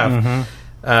they have.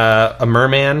 A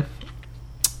merman,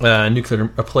 a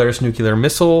Polaris nuclear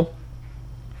missile.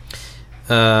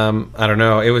 I don't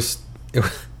know. It was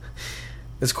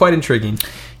quite intriguing.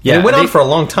 Yeah, it went on for a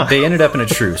long time. They ended up in a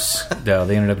truce. They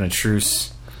ended up in a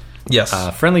truce. Yes.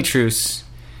 Friendly truce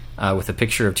with a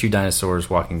picture of 2 dinosaurs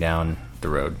walking down the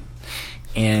road.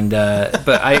 And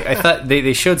but I thought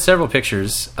they showed several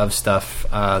pictures of stuff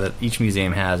that each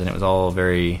museum has, and it was all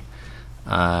very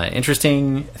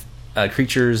interesting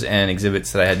creatures and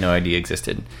exhibits that I had no idea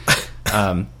existed. What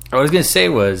I was going to say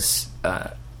was,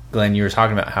 Glenn, you were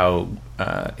talking about how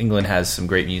England has some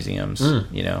great museums,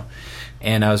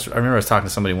 And I remember I was talking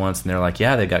to somebody once, and they're like,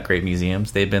 "Yeah, they've got great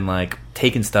museums. They've been like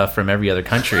taking stuff from every other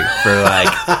country for like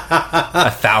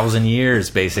 1,000 years,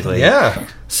 basically." Yeah.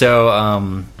 So,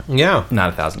 not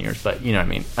 1,000 years, but you know what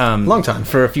I mean. Long time.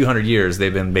 For a few hundred years,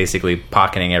 they've been basically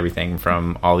pocketing everything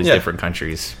from all these different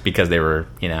countries because they were,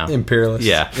 imperialists.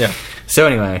 Yeah. So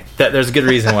anyway, there's a good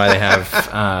reason why they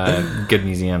have good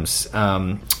museums.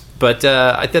 But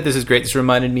I thought this is great. This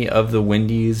reminded me of the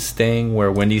Wendy's thing,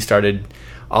 where Wendy's started.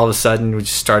 All of a sudden, we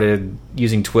just started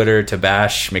using Twitter to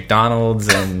bash McDonald's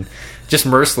and just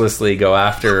mercilessly go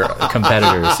after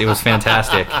competitors. It was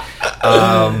fantastic.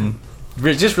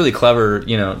 Just really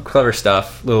clever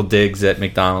stuff, little digs at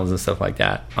McDonald's and stuff like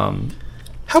that.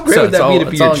 How great would that be to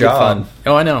be your job?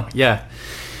 Oh, I know. Yeah,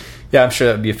 I'm sure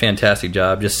that would be a fantastic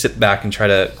job. Just sit back and try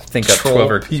to think up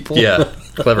clever people. Yeah,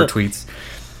 clever tweets.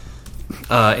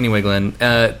 Anyway, Glenn,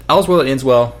 All's Well That Ends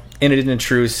Well, Ended in a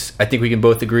Truce. I think we can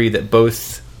both agree that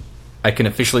both. I can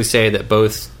officially say that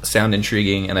both sound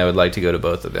intriguing, and I would like to go to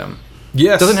both of them.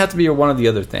 Yes. It doesn't have to be one or the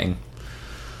other thing.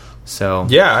 So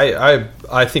yeah,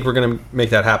 I think we're going to make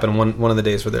that happen one of the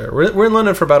days we're there. We're in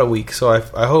London for about a week, so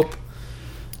I hope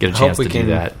get a chance to do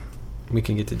that. We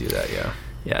can get to do that, yeah.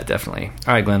 Yeah, definitely.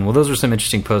 All right, Glenn. Well, those were some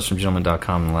interesting posts from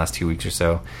gentleman.com in the last 2 weeks or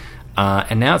so.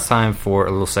 And now it's time for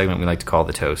a little segment we like to call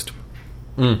The Toast.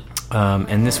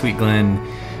 And this week, Glenn,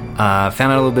 found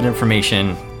out a little bit of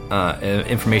information.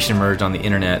 Information emerged on the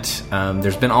internet.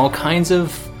 There's been all kinds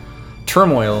of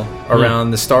turmoil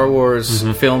around the Star Wars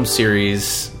film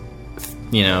series,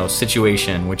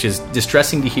 situation, which is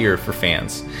distressing to hear for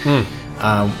fans.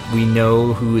 We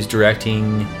know who is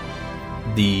directing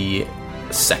the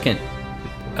second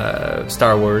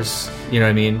Star Wars. You know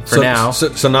what I mean? For now,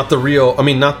 so not the real. I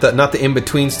mean, not the in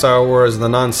between Star Wars, the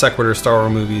non sequitur Star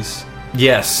Wars movies.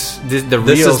 Yes, this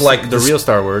real is like the real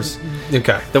Star Wars.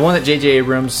 Okay, the one that J.J.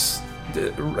 Abrams,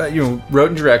 wrote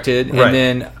and directed, and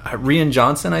then Rian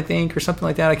Johnson, I think, or something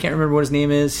like that. I can't remember what his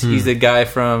name is. He's the guy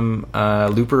from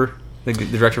Looper, the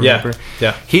director of Looper.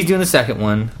 Yeah, he's doing the second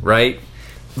one, right?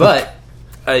 But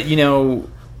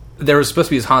there was supposed to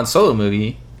be this Han Solo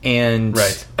movie, and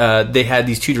they had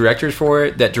these two directors for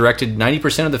it that directed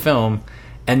 90% of the film,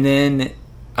 and then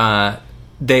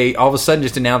they all of a sudden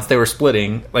just announced they were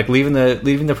splitting, like leaving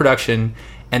the production,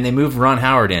 and they moved Ron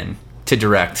Howard in to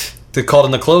direct. They called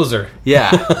him the closer.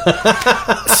 Yeah.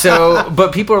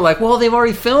 But people are like, well, they've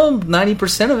already filmed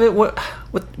 90% of it. What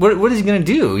is he going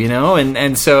to do?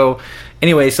 And so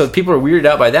anyway, so people are weirded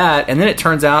out by that, and then it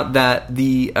turns out that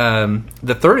the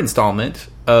third installment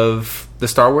of the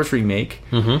Star Wars remake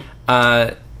did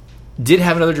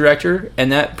have another director,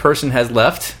 and that person has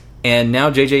left, and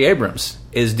now J.J. Abrams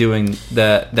is doing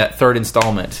that third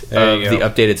installment of the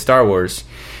updated Star Wars.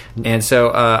 And so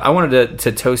I wanted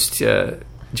to toast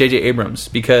J.J. Abrams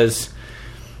because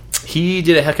he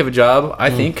did a heck of a job, I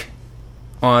think,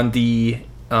 on the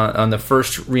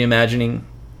first reimagining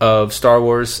of Star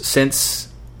Wars since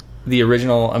the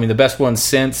original. I mean, the best one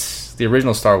since the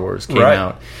original Star Wars came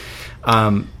out.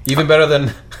 Even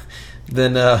better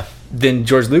than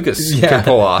George Lucas could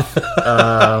pull off.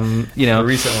 The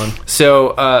recent one.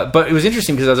 So, but it was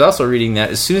interesting because I was also reading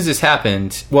that as soon as this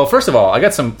happened, well, first of all, I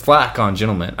got some flack on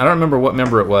Gentleman. I don't remember what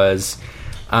member it was,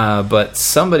 but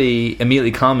somebody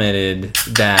immediately commented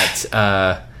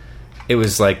that it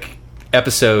was like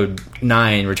Episode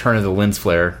 9, Return of the Lens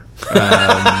Flare.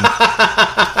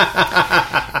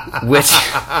 Which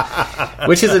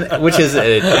is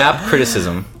an apt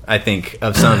criticism, I think,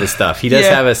 of some of his stuff. He does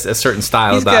have a certain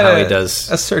style about how he does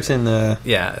a certain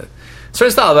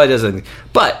certain style about how he does it.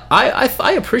 But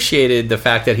I appreciated the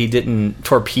fact that he didn't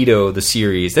torpedo the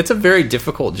series. That's a very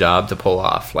difficult job to pull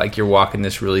off. Like, you're walking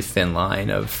this really thin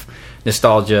line of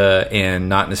nostalgia and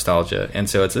not nostalgia, and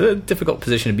so it's a difficult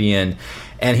position to be in.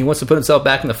 And he wants to put himself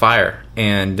back in the fire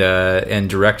and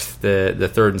direct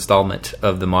the third installment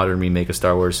of the modern remake of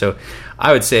Star Wars. So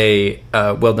I would say,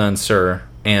 well done, sir,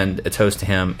 and a toast to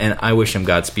him. And I wish him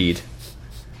Godspeed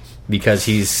because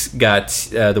he's got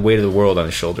the weight of the world on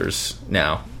his shoulders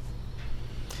now.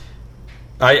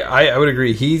 I would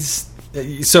agree. I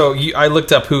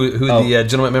looked up who the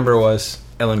gentleman member was.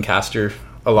 Alan Castor.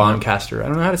 I don't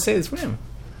know how to say his name.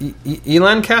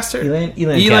 Elan Castor?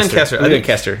 Elan Castor. I think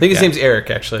his name's Eric,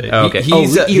 actually. Oh, okay.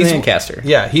 Elan Castor.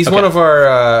 Yeah, he's one of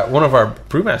our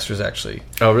brewmasters, actually.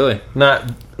 Oh, really? Not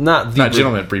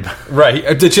gentleman brewmaster.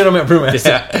 Right, the gentleman brewmaster.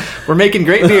 Yeah. We're making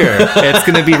great beer. It's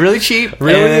going to be really cheap,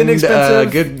 really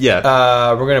inexpensive. Good.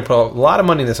 Yeah. We're going to put a lot of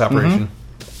money in this operation.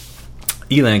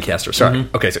 Elan Castor. Sorry.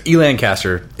 Okay, so Elan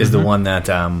Castor is the one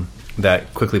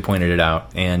that quickly pointed it out,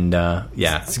 and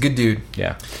it's a good dude.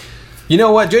 Yeah. You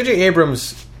know what, J.J.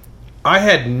 Abrams, I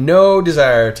had no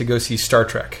desire to go see Star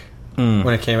Trek when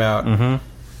it came out.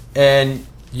 And,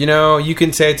 you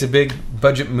can say it's a big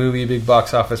budget movie, big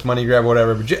box office, money grab,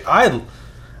 whatever, but I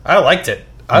liked it.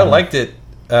 I liked it.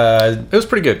 It was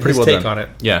pretty good. Pretty well take done. on it.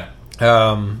 Yeah.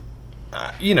 I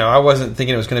wasn't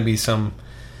thinking it was going to be some,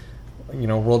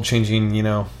 world-changing,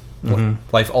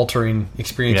 life-altering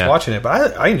experience watching it,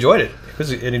 but I enjoyed it. It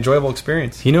was an enjoyable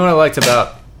experience. You know what I liked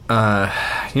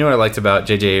about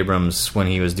J.J. Abrams when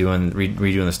he was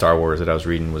redoing the Star Wars that I was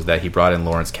reading was that he brought in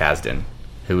Lawrence Kasdan,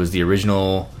 who was the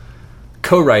original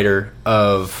co-writer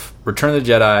of Return of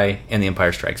the Jedi and The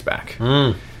Empire Strikes Back.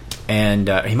 And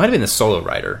he might have been the solo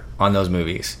writer on those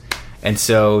movies. And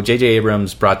so J.J.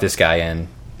 Abrams brought this guy in,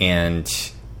 and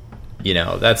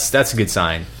that's a good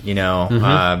sign.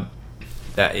 Talking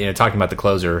about the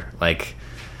closer, like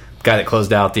guy that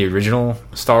closed out the original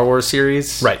Star Wars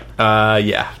series. Right.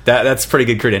 Yeah, that's pretty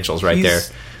good credentials right there.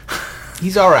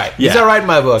 He's all right. Yeah. He's all right in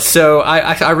my book. So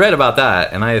I read about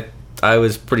that, and I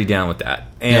was pretty down with that.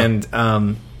 And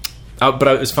but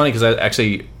it was funny because I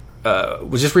actually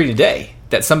was just reading today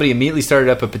that somebody immediately started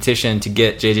up a petition to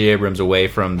get J.J. Abrams away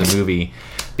from the movie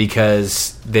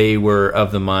because they were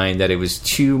of the mind that it was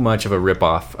too much of a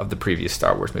ripoff of the previous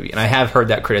Star Wars movie. And I have heard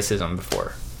that criticism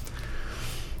before.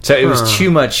 So it was too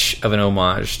much of an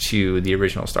homage to the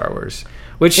original Star Wars.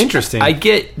 Which, interesting. I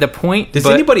get the point. Does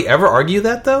anybody ever argue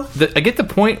that, though? I get the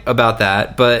point about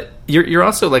that, but you're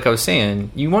also, like I was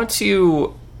saying, you've got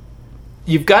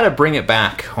to bring it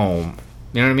back home.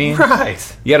 You know what I mean?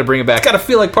 Right. You got to bring it back. It's got to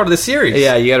feel like part of the series.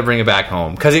 Yeah, you got to bring it back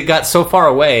home because it got so far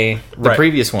away. The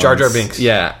previous one, Jar Jar Binks.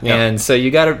 Yeah, and so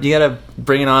you got to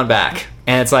bring it on back.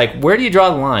 And it's like, where do you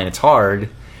draw the line? It's hard.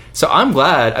 So I'm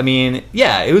glad. I mean,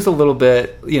 yeah, it was a little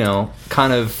bit,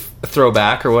 kind of a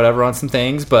throwback or whatever on some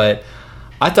things, but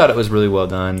I thought it was really well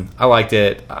done. I liked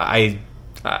it. I'm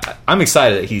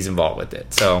excited that he's involved with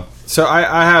it. So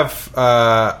I have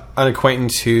an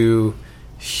acquaintance who.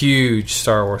 Huge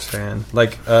Star Wars fan,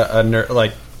 like a nerd,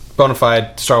 like bona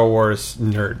fide Star Wars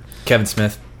nerd. Kevin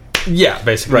Smith. Yeah,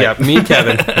 basically. Right. Yeah, me and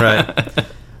Kevin. Right.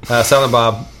 Silent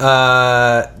Bob.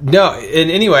 No,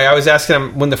 and anyway, I was asking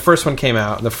him when the first one came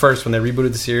out, when they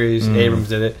rebooted the series, Abrams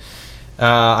did it.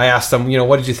 I asked him,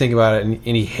 what did you think about it? And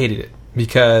he hated it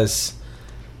because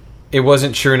it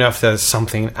wasn't sure enough that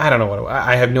something, I don't know what,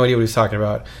 I have no idea what he's talking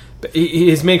about. But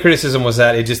his main criticism was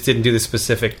that it just didn't do the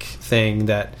specific thing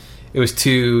that it was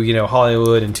too,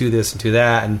 Hollywood and too this and too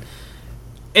that. And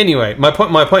anyway, my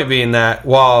point being that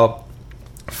while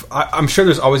I'm sure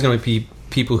there's always going to be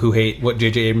people who hate what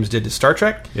J.J. Abrams did to Star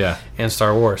Trek and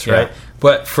Star Wars, right? Yeah.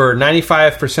 But for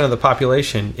 95% of the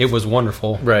population, it was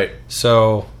wonderful. Right.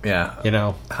 So,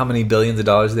 yeah. How many billions of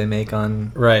dollars they make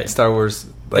on Star Wars?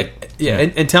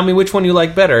 And tell me which one you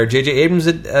like better, J.J. Abrams'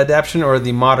 adaptation or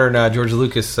the modern George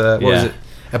Lucas, what was it?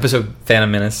 Episode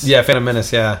Phantom Menace. Yeah, Phantom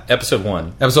Menace, yeah. Episode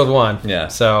 1. Yeah.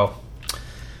 So,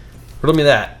 riddle me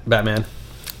that, Batman.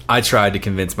 I tried to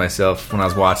convince myself when I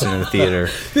was watching it in the theater.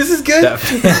 This is good. That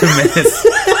Phantom Menace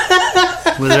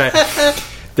was right.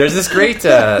 There's this great...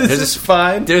 this is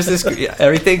fine. There's this...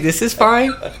 Everything... This is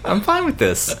fine. I'm fine with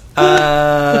this.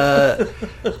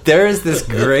 There is this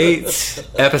great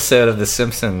episode of The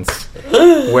Simpsons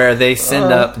where they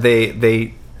send up...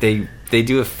 They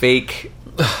do a fake...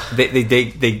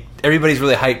 They everybody's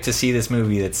really hyped to see this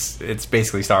movie. It's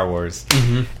basically Star Wars,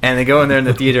 and they go in there in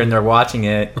the theater and they're watching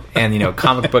it, and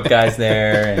comic book guys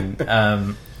there,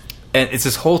 and it's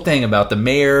this whole thing about the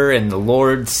mayor and the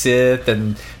Lord Sith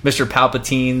and Mr.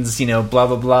 Palpatine's blah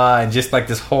blah blah, and just like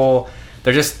this whole.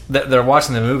 They're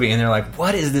watching the movie and they're like,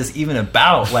 what is this even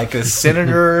about? Like the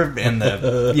senator and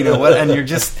the what, and you're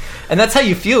just, and that's how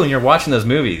you feel when you're watching those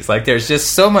movies. Like there's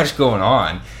just so much going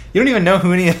on. You don't even know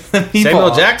who any of the people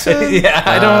Samuel are. Jackson? Yeah,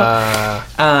 I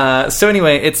don't. So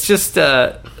anyway, it's just...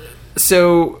 I was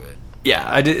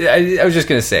just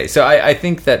going to say. So I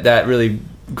think that really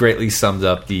greatly sums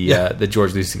up the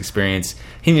George Lucas experience.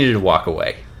 He needed to walk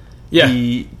away. Yeah.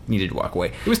 He needed to walk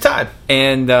away. It was time.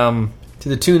 And... to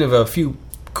the tune of a few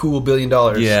cool $1 billion.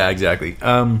 Yeah, exactly.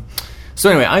 So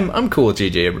anyway, I'm cool with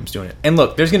J.J. Abrams doing it. And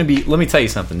look, there's going to be... Let me tell you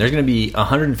something. There's going to be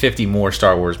 150 more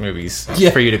Star Wars movies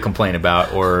for you to complain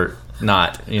about or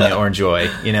not, or enjoy.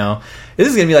 This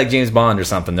is going to be like James Bond or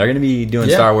something. They're going to be doing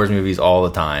Star Wars movies all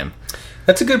the time.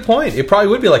 That's a good point. It probably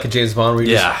would be like a James Bond where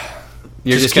you're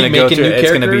just going to go through... It's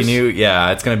going to be new...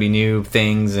 Yeah, it's going to be new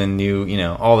things and new,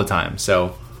 all the time.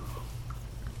 So...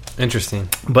 Interesting.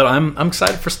 But I'm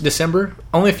excited for December.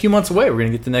 Only a few months away. We're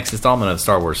going to get the next installment of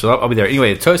Star Wars. So I'll be there.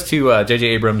 Anyway, toast to J.J.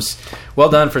 Abrams. Well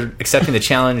done for accepting the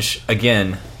challenge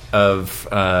again of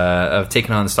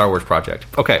taking on the Star Wars project.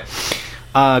 Okay.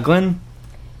 Glenn,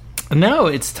 now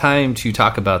it's time to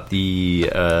talk about the...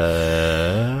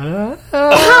 Hot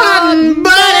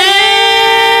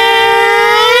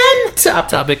button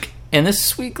topic. And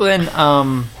this week, Glenn...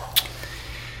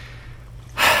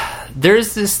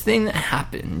 There's this thing that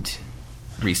happened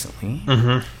recently.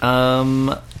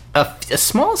 A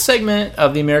small segment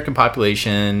of the American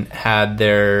population had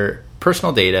their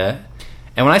personal data.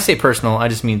 And when I say personal, I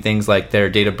just mean things like their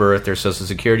date of birth, their social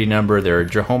security number, their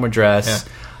home address,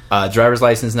 driver's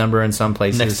license number in some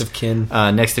places. Next of kin.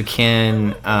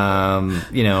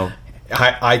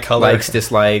 Eye color. Likes,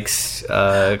 dislikes.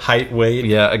 Height, weight.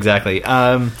 Yeah, exactly.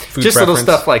 Just preference. little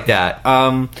stuff like that.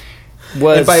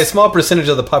 was... And by a small percentage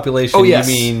of the population, Oh, yes.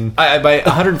 you mean... by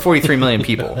 143 million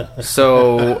people.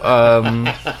 So,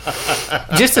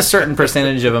 just a certain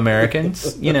percentage of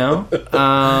Americans, you know.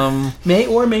 May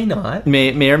or may not.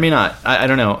 May or may not. I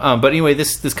don't know. But anyway,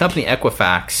 this company,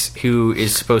 Equifax, who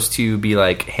is supposed to be,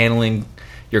 like, handling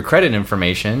your credit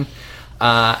information...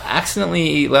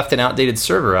 accidentally left an outdated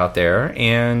server out there,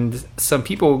 and some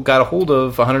people got a hold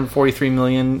of 143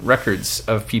 million records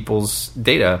of people's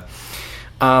data.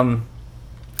 And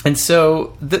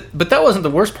so, but that wasn't the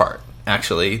worst part,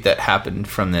 actually, that happened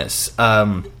from this,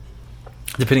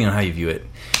 depending on how you view it.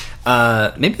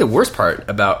 Maybe the worst part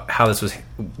about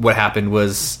what happened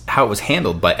was how it was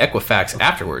handled by Equifax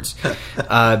afterwards,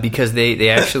 because they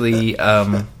actually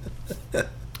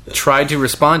tried to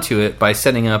respond to it by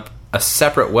setting up a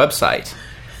separate website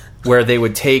where they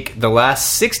would take the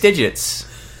last six digits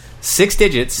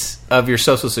of your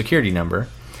social security number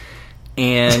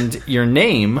and your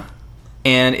name,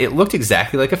 and it looked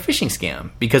exactly like a phishing scam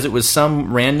because it was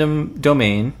some random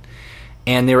domain,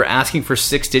 and they were asking for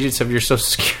 6 digits of your social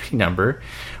security number,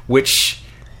 which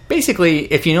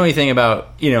basically, if you know anything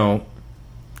about, you know,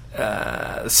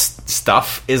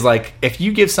 stuff, is like if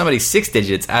you give somebody 6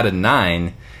 digits out of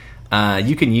 9,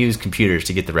 you can use computers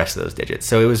to get the rest of those digits.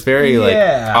 So it was very like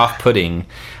off-putting.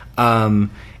 And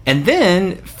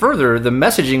then further, the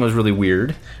messaging was really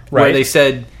weird, where they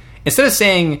said, instead of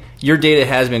saying your data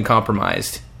has been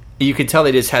compromised, you could tell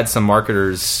they just had some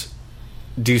marketers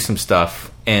do some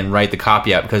stuff and write the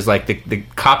copy out, because like the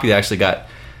copy that actually got,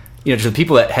 you know, to the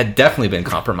people that had definitely been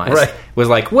compromised, was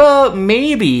like, well,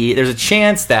 maybe there's a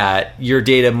chance that your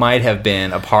data might have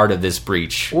been a part of this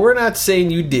breach. We're not saying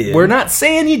you did. We're not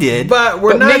saying you did. But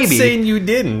we're not maybe. saying you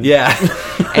didn't. Yeah.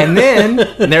 And then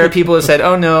there are people that said,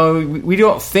 oh, no, we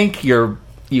don't think you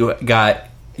got,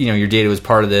 you know, your data was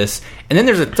part of this. And then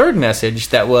there's a third message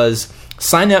that was,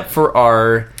 sign up for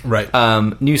our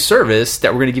new service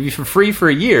that we're going to give you for free for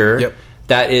a year. Yep.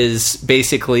 That is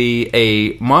basically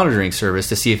a monitoring service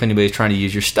to see if anybody's trying to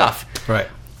use your stuff. Right.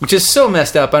 Which is so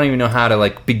messed up, I don't even know how to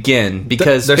like begin,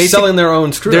 because they're selling their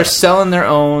own screw. They're selling their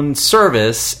own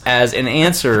service as an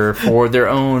answer for their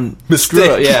own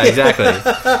mistake. Yeah, exactly.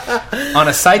 On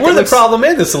a site We're the problem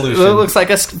and the solution. It looks like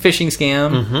a phishing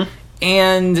scam,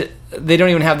 and they don't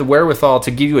even have the wherewithal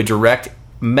to give you a direct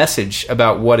message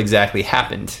about what exactly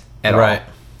happened at all.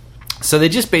 So they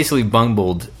just basically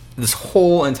bungled this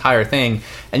whole entire thing.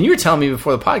 And you were telling me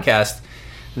before the podcast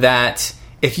that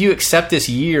if you accept this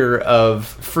year of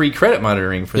free credit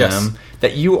monitoring for them,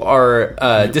 that you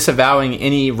are disavowing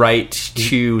any right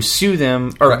to sue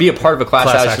them or be a part of a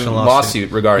class action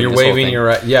lawsuit regarding You're this waiving whole thing. your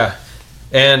right. Yeah.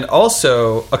 And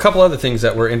also, a couple other things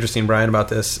that were interesting, Brian, about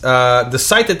this. The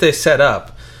site that they set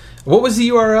up, what was the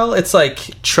URL? It's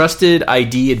like Trusted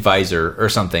ID Advisor or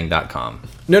something.com.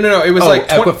 No. It was like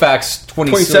Equifax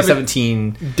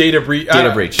 2017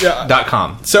 databreach.com.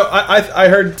 .com. So I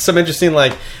heard some interesting,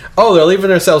 like, oh, they're leaving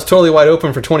themselves totally wide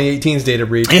open for 2018's data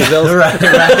breach. Right.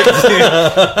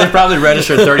 They probably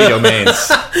registered 30 domains.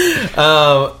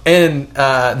 And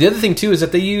the other thing, too, is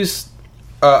that they use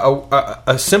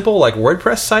a simple, like,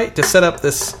 WordPress site to set up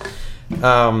this...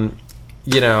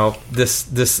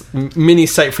 this mini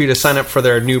site for you to sign up for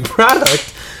their new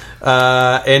product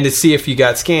and to see if you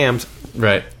got scammed.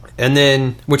 Right. And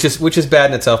then, which is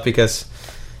bad in itself, because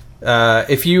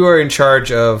if you are in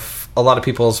charge of a lot of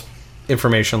people's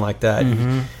information like that,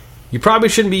 you probably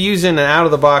shouldn't be using an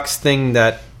out-of-the-box thing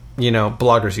that, you know,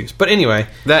 bloggers use. But anyway.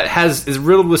 That is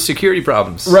riddled with security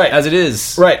problems. Right. As it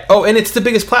is. Right. Oh, and it's the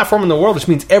biggest platform in the world, which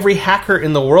means every hacker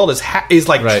in the world is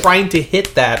trying to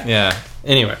hit that. Yeah.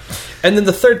 Anyway. And then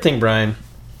the third thing, Brian,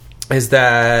 is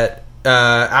that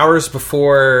hours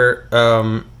before...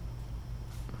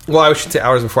 well, I should say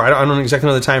hours before. I don't exactly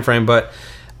know the time frame, but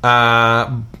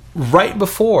right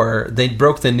before they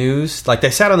broke the news, like they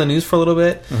sat on the news for a little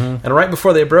bit, and right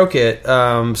before they broke it,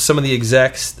 some of the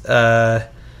execs, it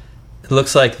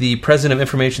looks like the president of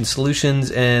Information Solutions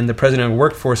and the president of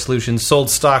Workforce Solutions sold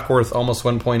stock worth almost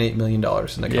 $1.8 million in the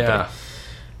company. Yeah.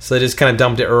 So they just kind of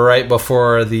dumped it right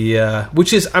before the...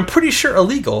 which is, I'm pretty sure,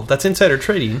 illegal. That's insider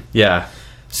trading. Yeah.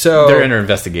 So they're under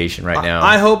investigation right now.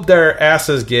 I hope their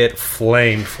asses get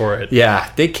flamed for it.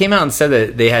 Yeah. They came out and said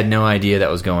that they had no idea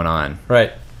that was going on.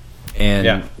 Right.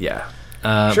 And,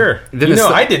 sure.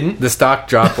 I didn't. The stock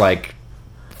dropped like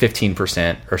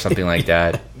 15% or something like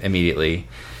that immediately.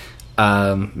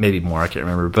 Maybe more, I can't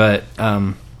remember. But...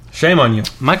 shame on you.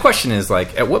 My question is,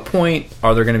 like, at what point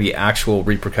are there going to be actual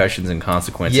repercussions and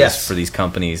consequences for these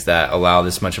companies that allow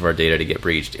this much of our data to get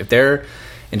breached? If they're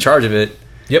in charge of it,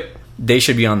 they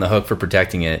should be on the hook for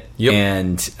protecting it.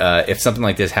 And if something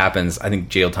like this happens, I think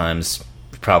jail time's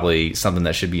probably something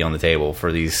that should be on the table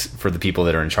for the people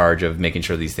that are in charge of making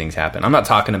sure these things happen. I'm not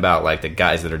talking about like the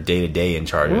guys that are day to day in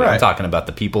charge of it. I'm talking about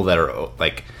the people that are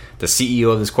like the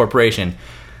CEO of this corporation.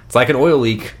 It's like an oil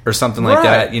leak or something like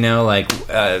that, you know, like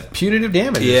punitive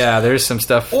damages. Yeah, there's some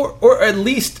stuff, or at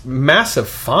least massive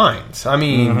fines. I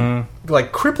mean,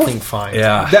 like crippling fines.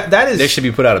 Yeah, that is. They should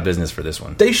be put out of business for this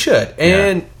one. They should,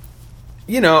 and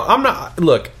you know, I'm not.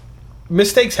 Look,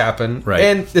 mistakes happen,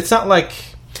 and it's not like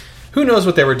who knows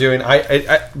what they were doing.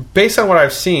 I based on what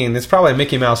I've seen, it's probably a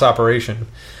Mickey Mouse operation.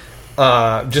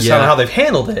 Just on how they've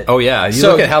handled it. Oh yeah, you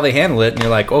look at how they handle it, and you're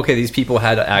like, okay, these people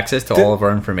had access to all of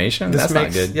our information. That's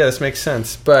not good. Yeah, this makes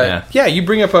sense. But yeah, you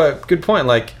bring up a good point.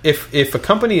 Like, if a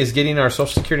company is getting our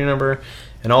social security number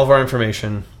and all of our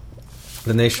information,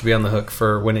 then they should be on the hook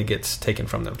for when it gets taken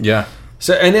from them. Yeah.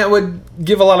 So, and that would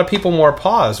give a lot of people more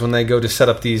pause when they go to set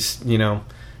up these, you know,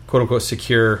 quote unquote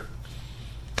secure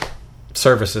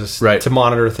services to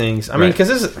monitor things. I mean, because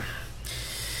this is.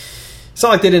 It's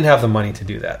not like they didn't have the money to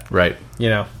do that. Right. You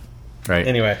know? Right.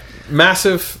 Anyway,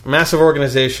 massive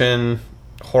organization,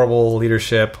 horrible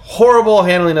leadership, horrible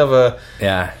handling of a...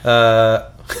 Yeah.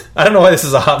 I don't know why this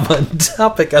is a hot button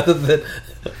topic other than...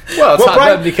 Well, it's hot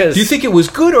button because... Do you think it was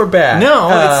good or bad? No,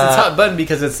 it's hot button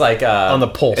because it's like... on the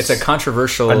pulse. It's a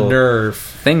controversial... A nerve.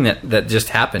 Thing that just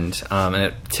happened, and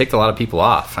it ticked a lot of people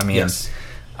off. I mean,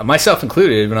 myself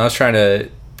included, when I was trying to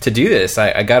do this,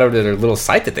 I got over to their little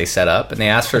site that they set up, and they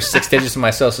asked for 6 digits of my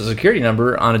social security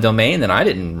number on a domain that I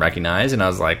didn't recognize, and I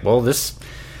was like, well, this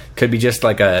could be just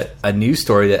like a news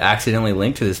story that accidentally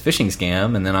linked to this phishing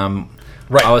scam, and then I'm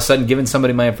all of a sudden giving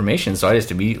somebody my information, so I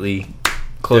just immediately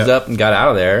closed up and got out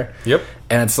of there. Yep.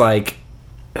 And it's like,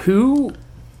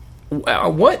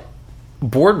 what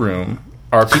boardroom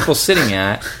are people sitting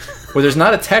at where there's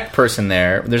not a tech person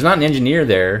there, there's not an engineer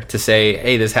there to say,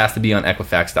 hey, this has to be on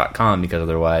Equifax.com because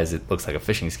otherwise it looks like a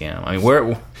phishing scam. I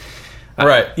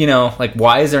mean, you know, like,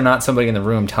 why is there not somebody in the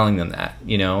room telling them that?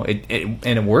 You know, in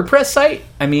a WordPress site?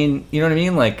 I mean, you know what I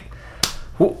mean? Like,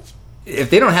 if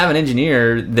they don't have an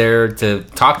engineer there to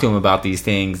talk to them about these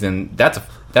things, then that's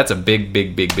a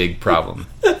big problem.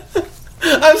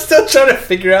 I'm still trying to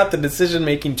figure out the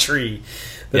decision-making tree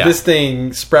that this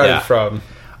thing sprouted from.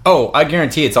 Oh, I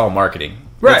guarantee it's all marketing.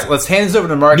 Right. Let's hand this over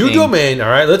to marketing. New domain, all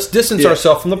right? Let's distance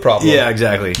ourselves from the problem. Yeah,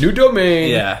 exactly. New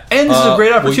domain. Yeah. And this is a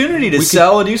great opportunity to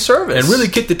sell a new service. And really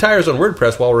kick the tires on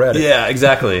WordPress while we're at it. Yeah,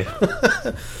 exactly.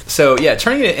 So, yeah,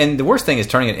 and the worst thing is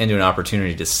turning it into an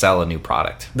opportunity to sell a new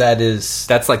product.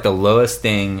 That's like the lowest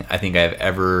thing I think I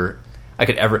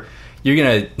could ever... You're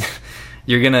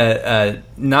gonna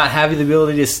not have the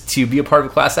ability to be a part of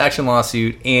a class action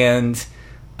lawsuit, and...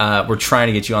 we're trying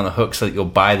to get you on the hook so that you'll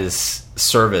buy this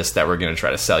service that we're going to try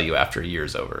to sell you after a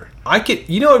year's over.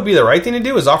 You know what would be the right thing to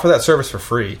do is offer that service for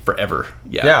free. Forever.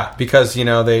 Yeah. Yeah, because, you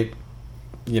know, they,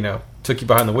 you know, took you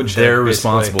behind the woodshed. They're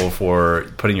responsible for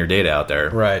putting your data out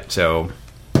there. Right. So,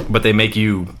 but they make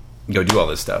you go do all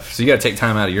this stuff. So you got to take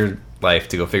time out of your life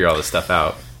to go figure all this stuff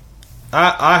out.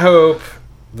 I hope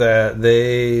that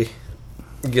they...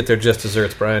 get their just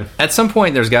desserts, Brian. At some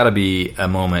point, there's got to be a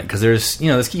moment because there's,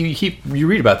 you know, you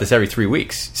read about this every 3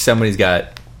 weeks. Somebody's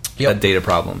got a data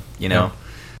problem, you know.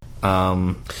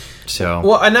 So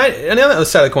well, and on the other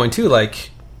side of the coin too, like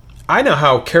I know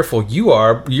how careful you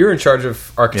are. You're in charge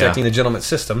of architecting the gentleman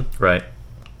system, right,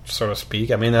 so to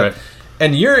speak. I mean,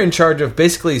 and you're in charge of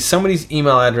basically somebody's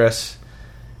email address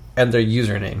and their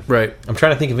username, right. I'm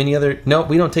trying to think of any other. No,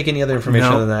 we don't take any other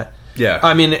information other than that. Yeah.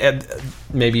 I mean,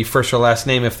 maybe first or last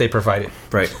name if they provide it.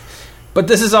 Right. But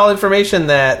this is all information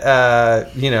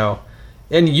that, you know,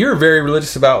 and you're very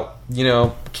religious about, you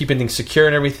know, keeping things secure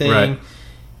and everything. Right.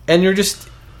 And you're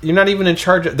not even in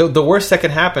charge of, the worst that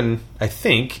can happen, I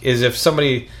think, is if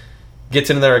somebody gets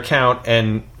into their account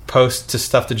and posts to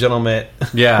stuff to gentleman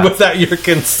without your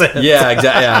consent. Yeah,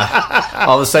 exactly. Yeah.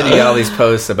 All of a sudden you got all these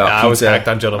posts about I was hacked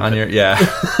on gentleman. A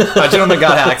gentleman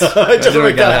got hacked. A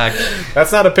gentleman got hacked.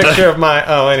 That's not a picture of my...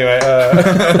 Oh, anyway.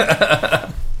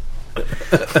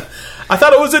 I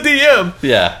thought it was a DM.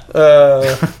 Yeah.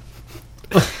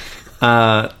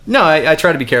 No, I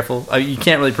try to be careful. You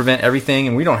can't really prevent everything,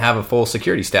 and we don't have a full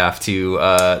security staff to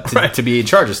be in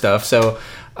charge of stuff. So,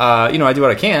 you know, I do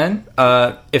what I can.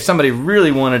 If somebody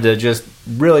really wanted to just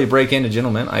really break into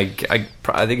gentlemen, I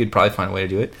think you'd probably find a way to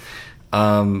do it.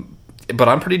 But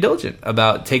I'm pretty diligent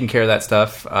about taking care of that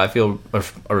stuff. I feel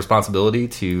a responsibility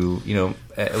to, you know,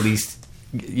 at least,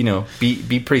 you know,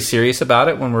 be pretty serious about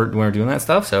it when we're doing that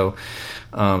stuff. So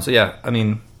yeah, I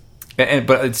mean.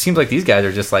 But it seems like these guys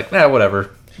are just like,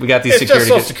 whatever. we got these It's just security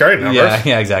Social Security numbers.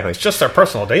 Yeah, exactly. It's just their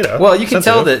personal data. Well, you can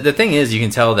tell Sensitive. that the thing is, you can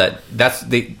tell that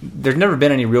there's never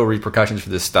been any real repercussions for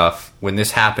this stuff when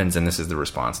this happens, and this is the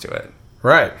response to it.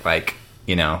 Right. Like,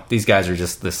 these guys are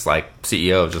just this like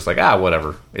CEO, just like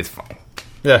whatever, it's fine.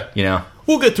 Yeah.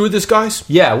 We'll get through this, guys.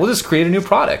 Yeah, we'll just create a new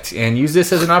product and use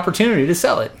this as an opportunity to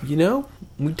sell it.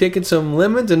 We're taking some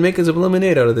lemons and making some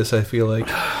lemonade out of this, I feel like.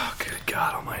 Oh, good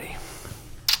God Almighty.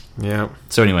 Yeah.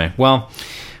 So anyway, well,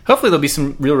 hopefully there'll be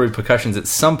some real repercussions at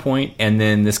some point, and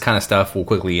then this kind of stuff will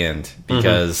quickly end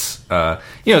because that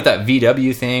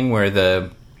VW thing where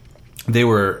they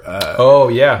were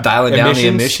dialing down the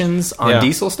emissions on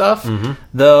diesel stuff. One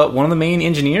of the main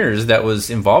engineers that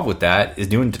was involved with that is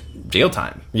doing jail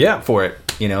time for it,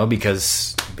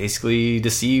 because basically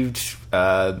deceived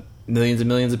millions and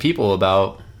millions of people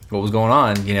about what was going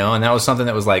on, and that was something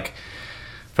that was like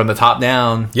from the top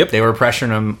down. They were pressuring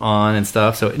them on and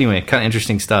stuff. So anyway, kind of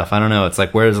interesting stuff. I don't know. It's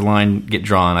like, where does the line get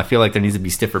drawn? I feel like there needs to be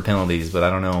stiffer penalties, but I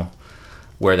don't know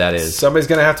where that is. Somebody's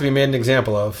going to have to be made an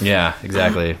example of. Yeah,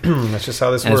 exactly. That's just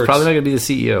how this and works. It's probably not going to be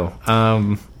the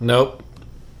CEO. Nope.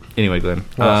 Anyway, Glenn.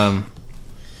 Well.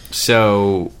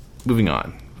 So, moving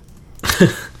on.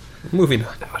 Moving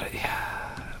on.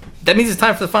 That means it's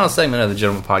time for the final segment of the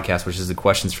Gentleman Podcast, which is the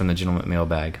questions from the Gentleman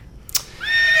Mailbag.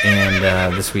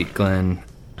 And this week, Glenn,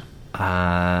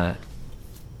 October's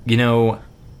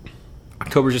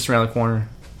just around the corner.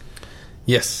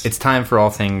 Yes. It's time for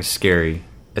all things scary,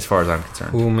 as far as I'm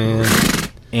concerned. Oh, man.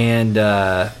 And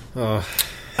I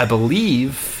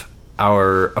believe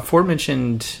our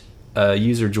aforementioned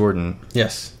user, Jordan,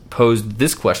 posed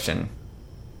this question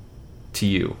to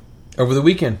you. Over the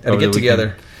weekend, at a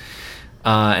get-together.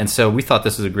 And so we thought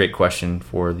this was a great question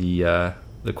for the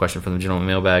question from the Gentleman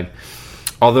Mailbag.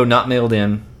 Although not mailed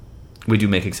in, we do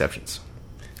make exceptions.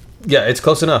 Yeah, it's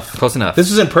close enough. Close enough. This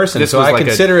was in person, so I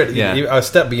consider it a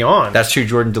step beyond. That's true.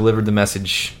 Jordan delivered the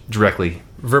message directly.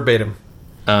 Verbatim.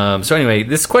 So anyway,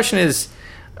 this question is,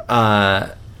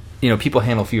 people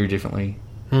handle fear differently.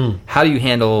 How do you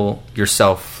handle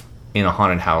yourself in a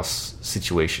haunted house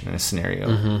situation, in a scenario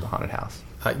of a haunted house?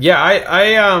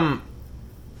 I'm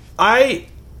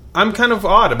kind of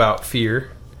odd about fear.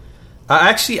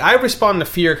 I respond to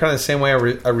fear kind of the same way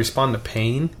I respond to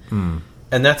pain.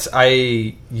 And that's,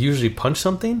 I usually punch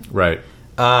something. Right.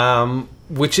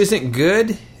 Which isn't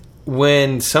good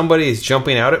when somebody is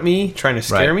jumping out at me, trying to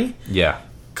scare me. Yeah.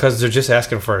 Because they're just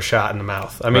asking for a shot in the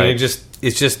mouth. I mean,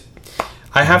 it's just,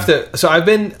 I have to, so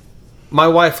my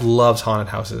wife loves haunted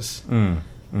houses.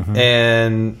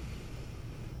 And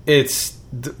it's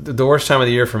the worst time of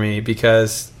the year for me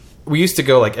because we used to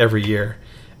go like every year.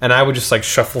 And I would just like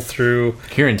shuffle through.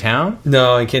 Here in town?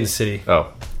 No, in Kansas City.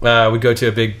 Oh. We'd go to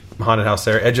a big haunted house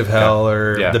there, Edge of Hell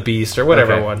or The Beast or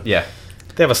whatever one. Yeah.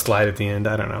 They have a slide at the end.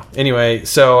 I don't know. Anyway,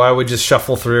 so I would just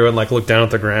shuffle through and like look down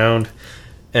at the ground.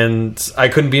 And I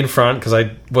couldn't be in front because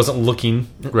I wasn't looking,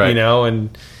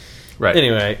 and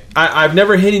anyway, I've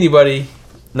never hit anybody,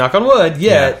 knock on wood,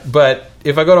 yet, but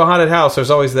if I go to a haunted house, there's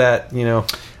always that,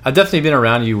 I've definitely been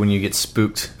around you when you get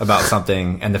spooked about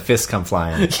something and the fists come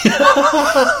flying.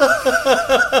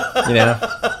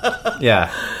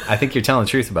 Yeah, I think you're telling the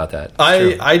truth about that.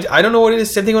 I don't know what it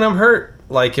is. Same thing when I'm hurt.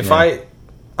 Like if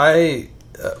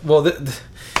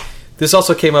this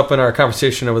also came up in our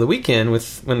conversation over the weekend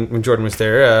with when Jordan was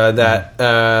there.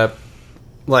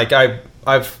 Like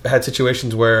I've had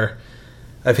situations where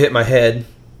I've hit my head,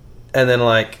 and then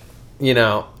I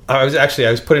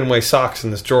was putting away socks in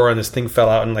this drawer, and this thing fell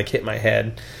out and like hit my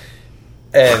head,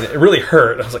 and it really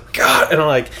hurt. I was like, God, and I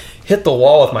like hit the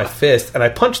wall with my fist, and I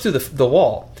punched through the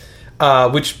wall,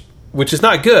 which is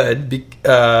not good.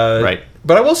 Right.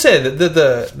 But I will say that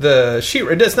the sheet,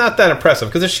 it's not that impressive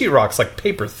because the sheetrock's like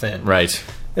paper thin. Right.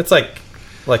 It's like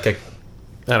a,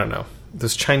 I don't know,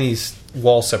 those Chinese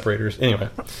wall separators.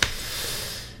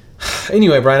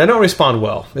 Anyway, Brian, I don't respond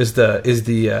well. Is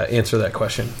the answer to that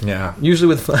question? Yeah. Usually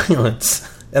with violence,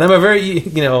 and I'm a very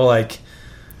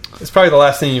it's probably the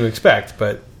last thing you expect,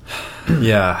 but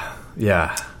yeah.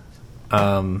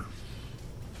 I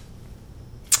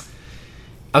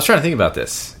was trying to think about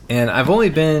this, and I've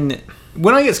only been...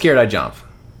 When I get scared, I jump.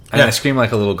 And I scream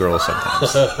like a little girl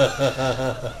sometimes.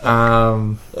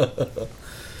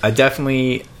 I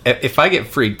definitely... If I get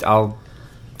freaked, I'll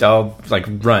like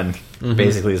run,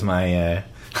 basically, is my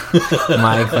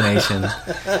my inclination.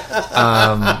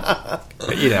 I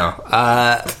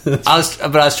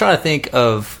was trying to think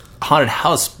of haunted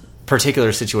house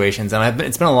particular situations, and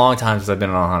it's been a long time since I've been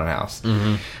in a haunted house.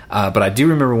 But I do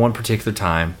remember one particular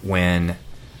time when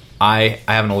I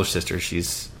have an older sister.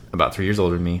 She's about 3 years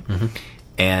older than me.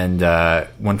 And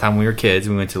one time when we were kids,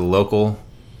 we went to the local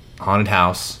haunted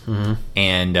house,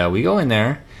 and we go in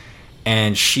there,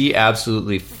 and she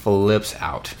absolutely flips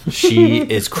out. She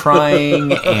is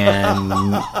crying and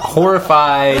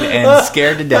horrified and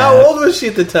scared to death. How old was she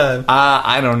at the time?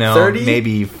 I don't know. 30?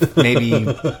 Maybe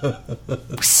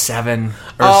 7 or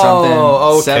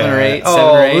Oh, something. okay. 7 or 8. Oh,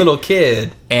 7 or 8. little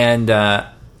kid. And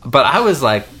but I was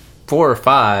like 4 or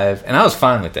 5, and I was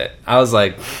fine with it. I was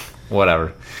like,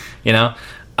 whatever, you know.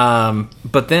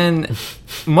 But then,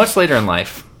 much later in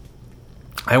life,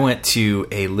 I went to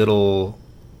a little.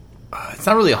 It's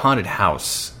not really a haunted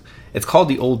house. It's called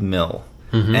the Old Mill,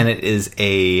 and it is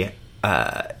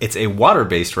it's a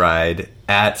water-based ride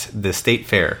at the state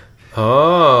fair.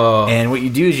 Oh. And what you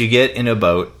do is you get in a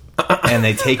boat, and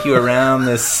they take you around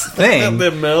this thing.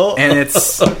 The mill? And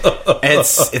it's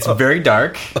very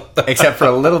dark, except for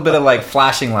a little bit of like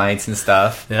flashing lights and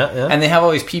stuff. Yeah, yeah. And they have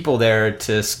all these people there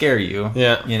to scare you.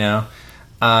 Yeah. You know?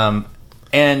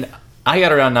 And I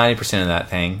got around 90% of that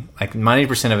thing, like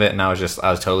 90% of it, and I was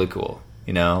totally cool,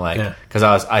 you know, like, because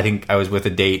I think I was with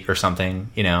a date or something,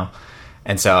 you know,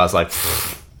 and so I was like,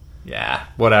 yeah,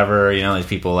 whatever, you know, these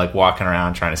people like walking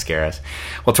around trying to scare us.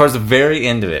 Well, towards the very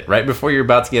end of it, right before you're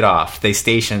about to get off, they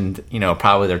stationed, you know,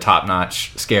 probably their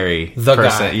top-notch scary person.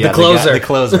 Guy. Yeah, the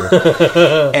closer.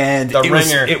 And the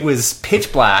ringer. It was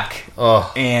pitch black.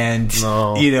 Oh, and,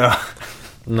 no. you know,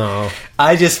 no.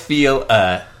 I just feel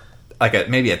like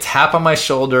maybe a tap on my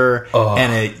shoulder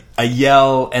and a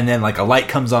yell, and then like a light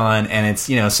comes on, and it's,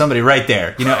 you know, somebody right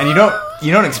there, you know, and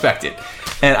you don't expect it.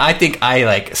 And I think I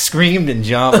like screamed and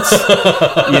jumped, you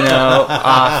know.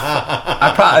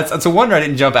 It's a wonder I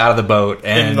didn't jump out of the boat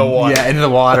and into the water. Yeah, into the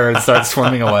water and start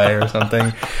swimming away or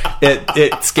something.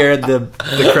 It scared the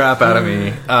crap out of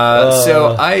me.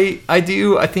 So I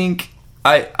think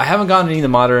I haven't gone to any of the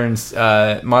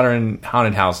modern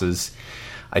haunted houses.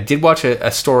 I did watch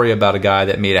a story about a guy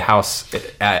that made a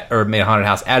haunted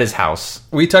house at his house.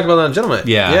 We talked about that on Gentleman.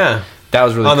 Yeah. That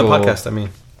was really on cool. the podcast, I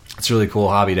mean. It's a really cool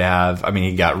hobby to have. I mean,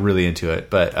 he got really into it,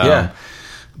 but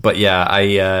but yeah,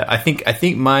 I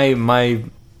think my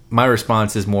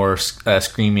response is more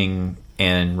screaming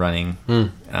and running.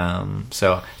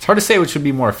 So it's hard to say which would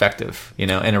be more effective, you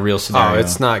know, in a real scenario. Oh,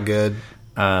 it's not good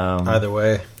either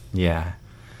way. Yeah.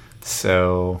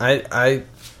 So I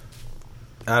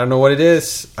don't know what it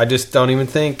is. I just don't even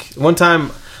think. One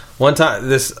time,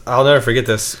 this I'll never forget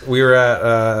this. We were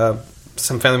at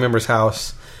some family member's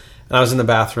house, and I was in the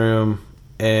bathroom,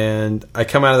 and I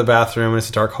come out of the bathroom, and it's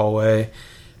a dark hallway,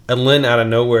 and Lynn out of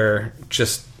nowhere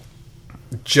just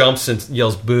jumps and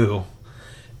yells "boo,"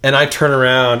 and I turn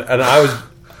around, and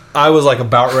I was like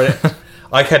about ready.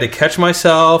 I had to catch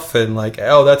myself, and like,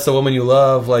 oh, that's the woman you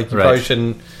love. Like, you probably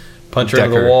shouldn't punch her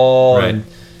into the wall. Right. And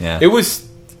yeah, it was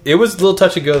a little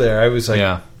touch and go there. I was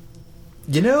like,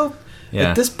 you know,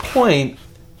 at this point,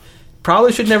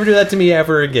 probably should never do that to me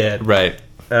ever again. Right.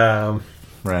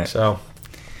 Right. So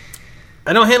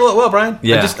I don't handle it well, Brian.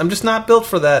 Yeah. I'm just not built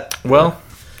for that. Well,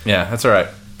 yeah, that's all right.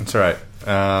 That's all right.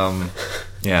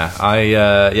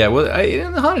 Yeah, well,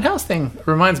 the haunted house thing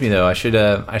reminds me though. I should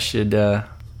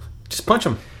just punch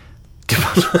him.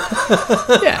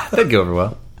 Yeah, that'd go over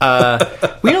well.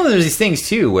 We know there's these things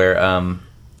too where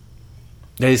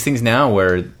there's things now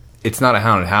where it's not a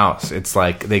haunted house. It's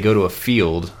like they go to a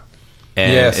field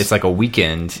and it's like a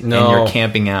weekend and you're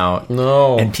camping out.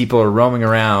 And people are roaming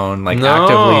around like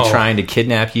actively trying to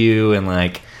kidnap you and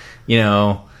like, you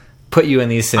know, put you in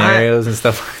these scenarios and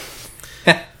stuff.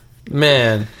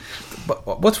 Man,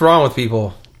 what's wrong with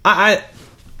people?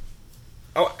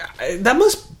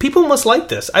 People must like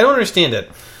this. I don't understand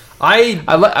it. I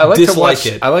like dislike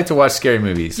it. I like to watch scary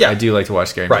movies. Yeah. I do like to watch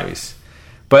scary movies,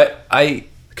 but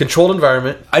controlled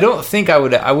environment. I don't think I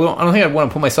would. I don't think I'd want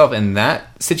to put myself in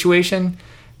that situation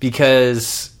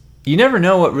because you never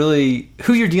know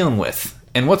who you're dealing with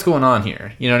and what's going on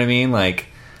here. You know what I mean? Like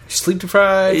sleep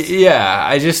deprived.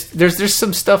 Yeah, there's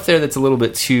some stuff there that's a little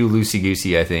bit too loosey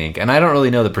goosey, I think, and I don't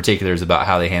really know the particulars about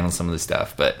how they handle some of this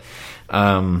stuff. But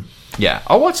yeah,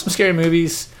 I'll watch some scary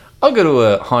movies. I'll go to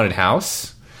a haunted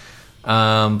house. But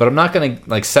I'm not going to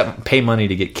like pay money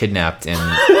to get kidnapped in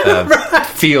a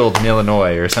field in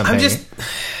Illinois or something.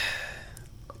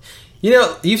 You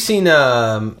know, you've seen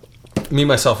Me,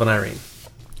 Myself, and Irene.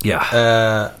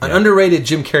 Yeah. An underrated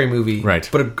Jim Carrey movie. Right.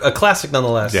 But a classic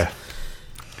nonetheless. Yeah.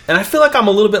 And I feel like I'm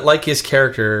a little bit like his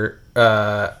character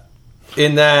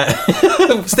in that...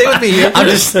 Stay with me here.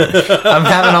 I'm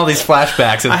having all these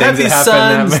flashbacks of things that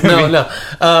happened in that movie.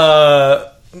 No.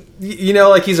 You know,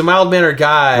 like he's a mild-mannered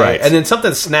guy, right. And then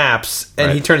something snaps,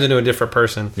 and he turns into a different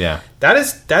person. Yeah, that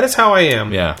is how I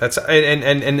am. Yeah, that's and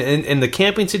in the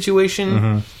camping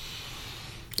situation,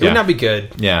 It would not be good.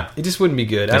 Yeah. It just wouldn't be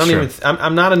good. That's I don't true. even.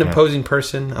 I'm not an imposing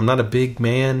person. I'm not a big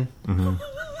man.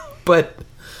 But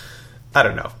I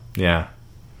don't know. Yeah.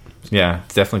 Yeah,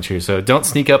 it's definitely true. So don't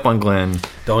sneak up on Glenn.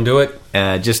 Don't do it.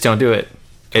 Just don't do it.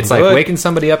 It's Don't like do it. waking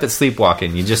somebody up at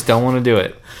sleepwalking. You just don't want to do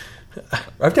it.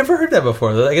 I've never heard that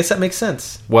before. I guess that makes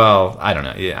sense. Well, I don't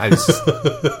know. Yeah,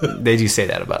 they do say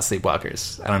that about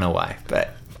sleepwalkers. I don't know why,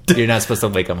 but you're not supposed to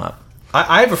wake them up.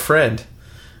 I have a friend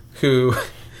who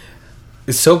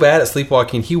is so bad at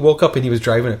sleepwalking. He woke up and he was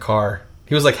driving a car.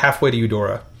 He was like halfway to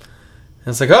Eudora. And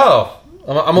it's like, oh,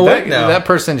 I'm awake now. That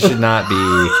person should not be.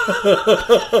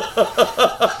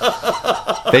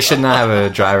 They should not have a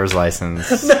driver's license.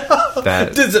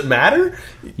 Does it matter?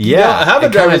 Yeah, You don't have a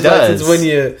it driver's kinda license does. when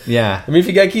you. Yeah. I mean, if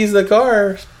you got keys to the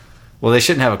car. Well, they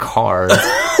shouldn't have a car.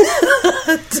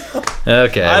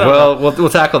 Okay. I don't Well, we'll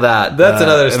tackle that. That's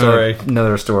another story.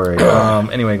 Another story.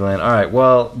 Anyway, Glenn. All right.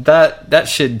 Well, that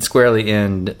should squarely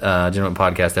end Gentleman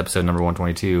Podcast episode number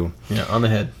 122. Yeah, on the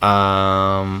head.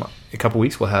 A couple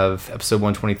weeks, we'll have episode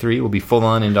 123. We'll be full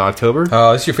on into October.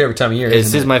 Oh, it's your favorite time of year. This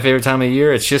isn't is it? my favorite time of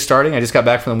year. It's just starting. I just got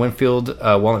back from the Winfield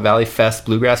Walnut Valley Fest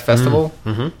Bluegrass Festival.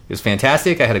 Mm-hmm. It was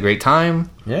fantastic. I had a great time.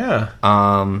 Yeah.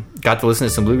 Got to listen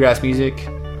to some bluegrass music,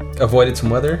 Avoided some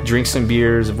weather. drink some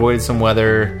beers, avoided some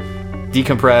weather,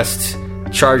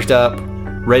 decompressed, charged up,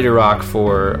 ready to rock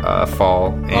for fall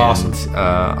and Awesome.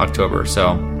 October.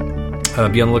 So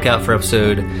be on the lookout for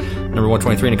episode number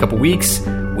 123 in a couple weeks.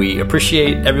 We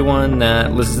appreciate everyone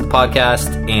that listens to the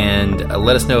podcast, and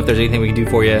let us know if there's anything we can do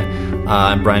for you.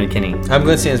 I'm Brian McKinney. I'm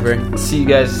Glenn Stansbury. See you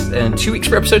guys in 2 weeks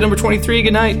for episode number 23.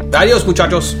 Good night. Adios,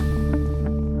 muchachos.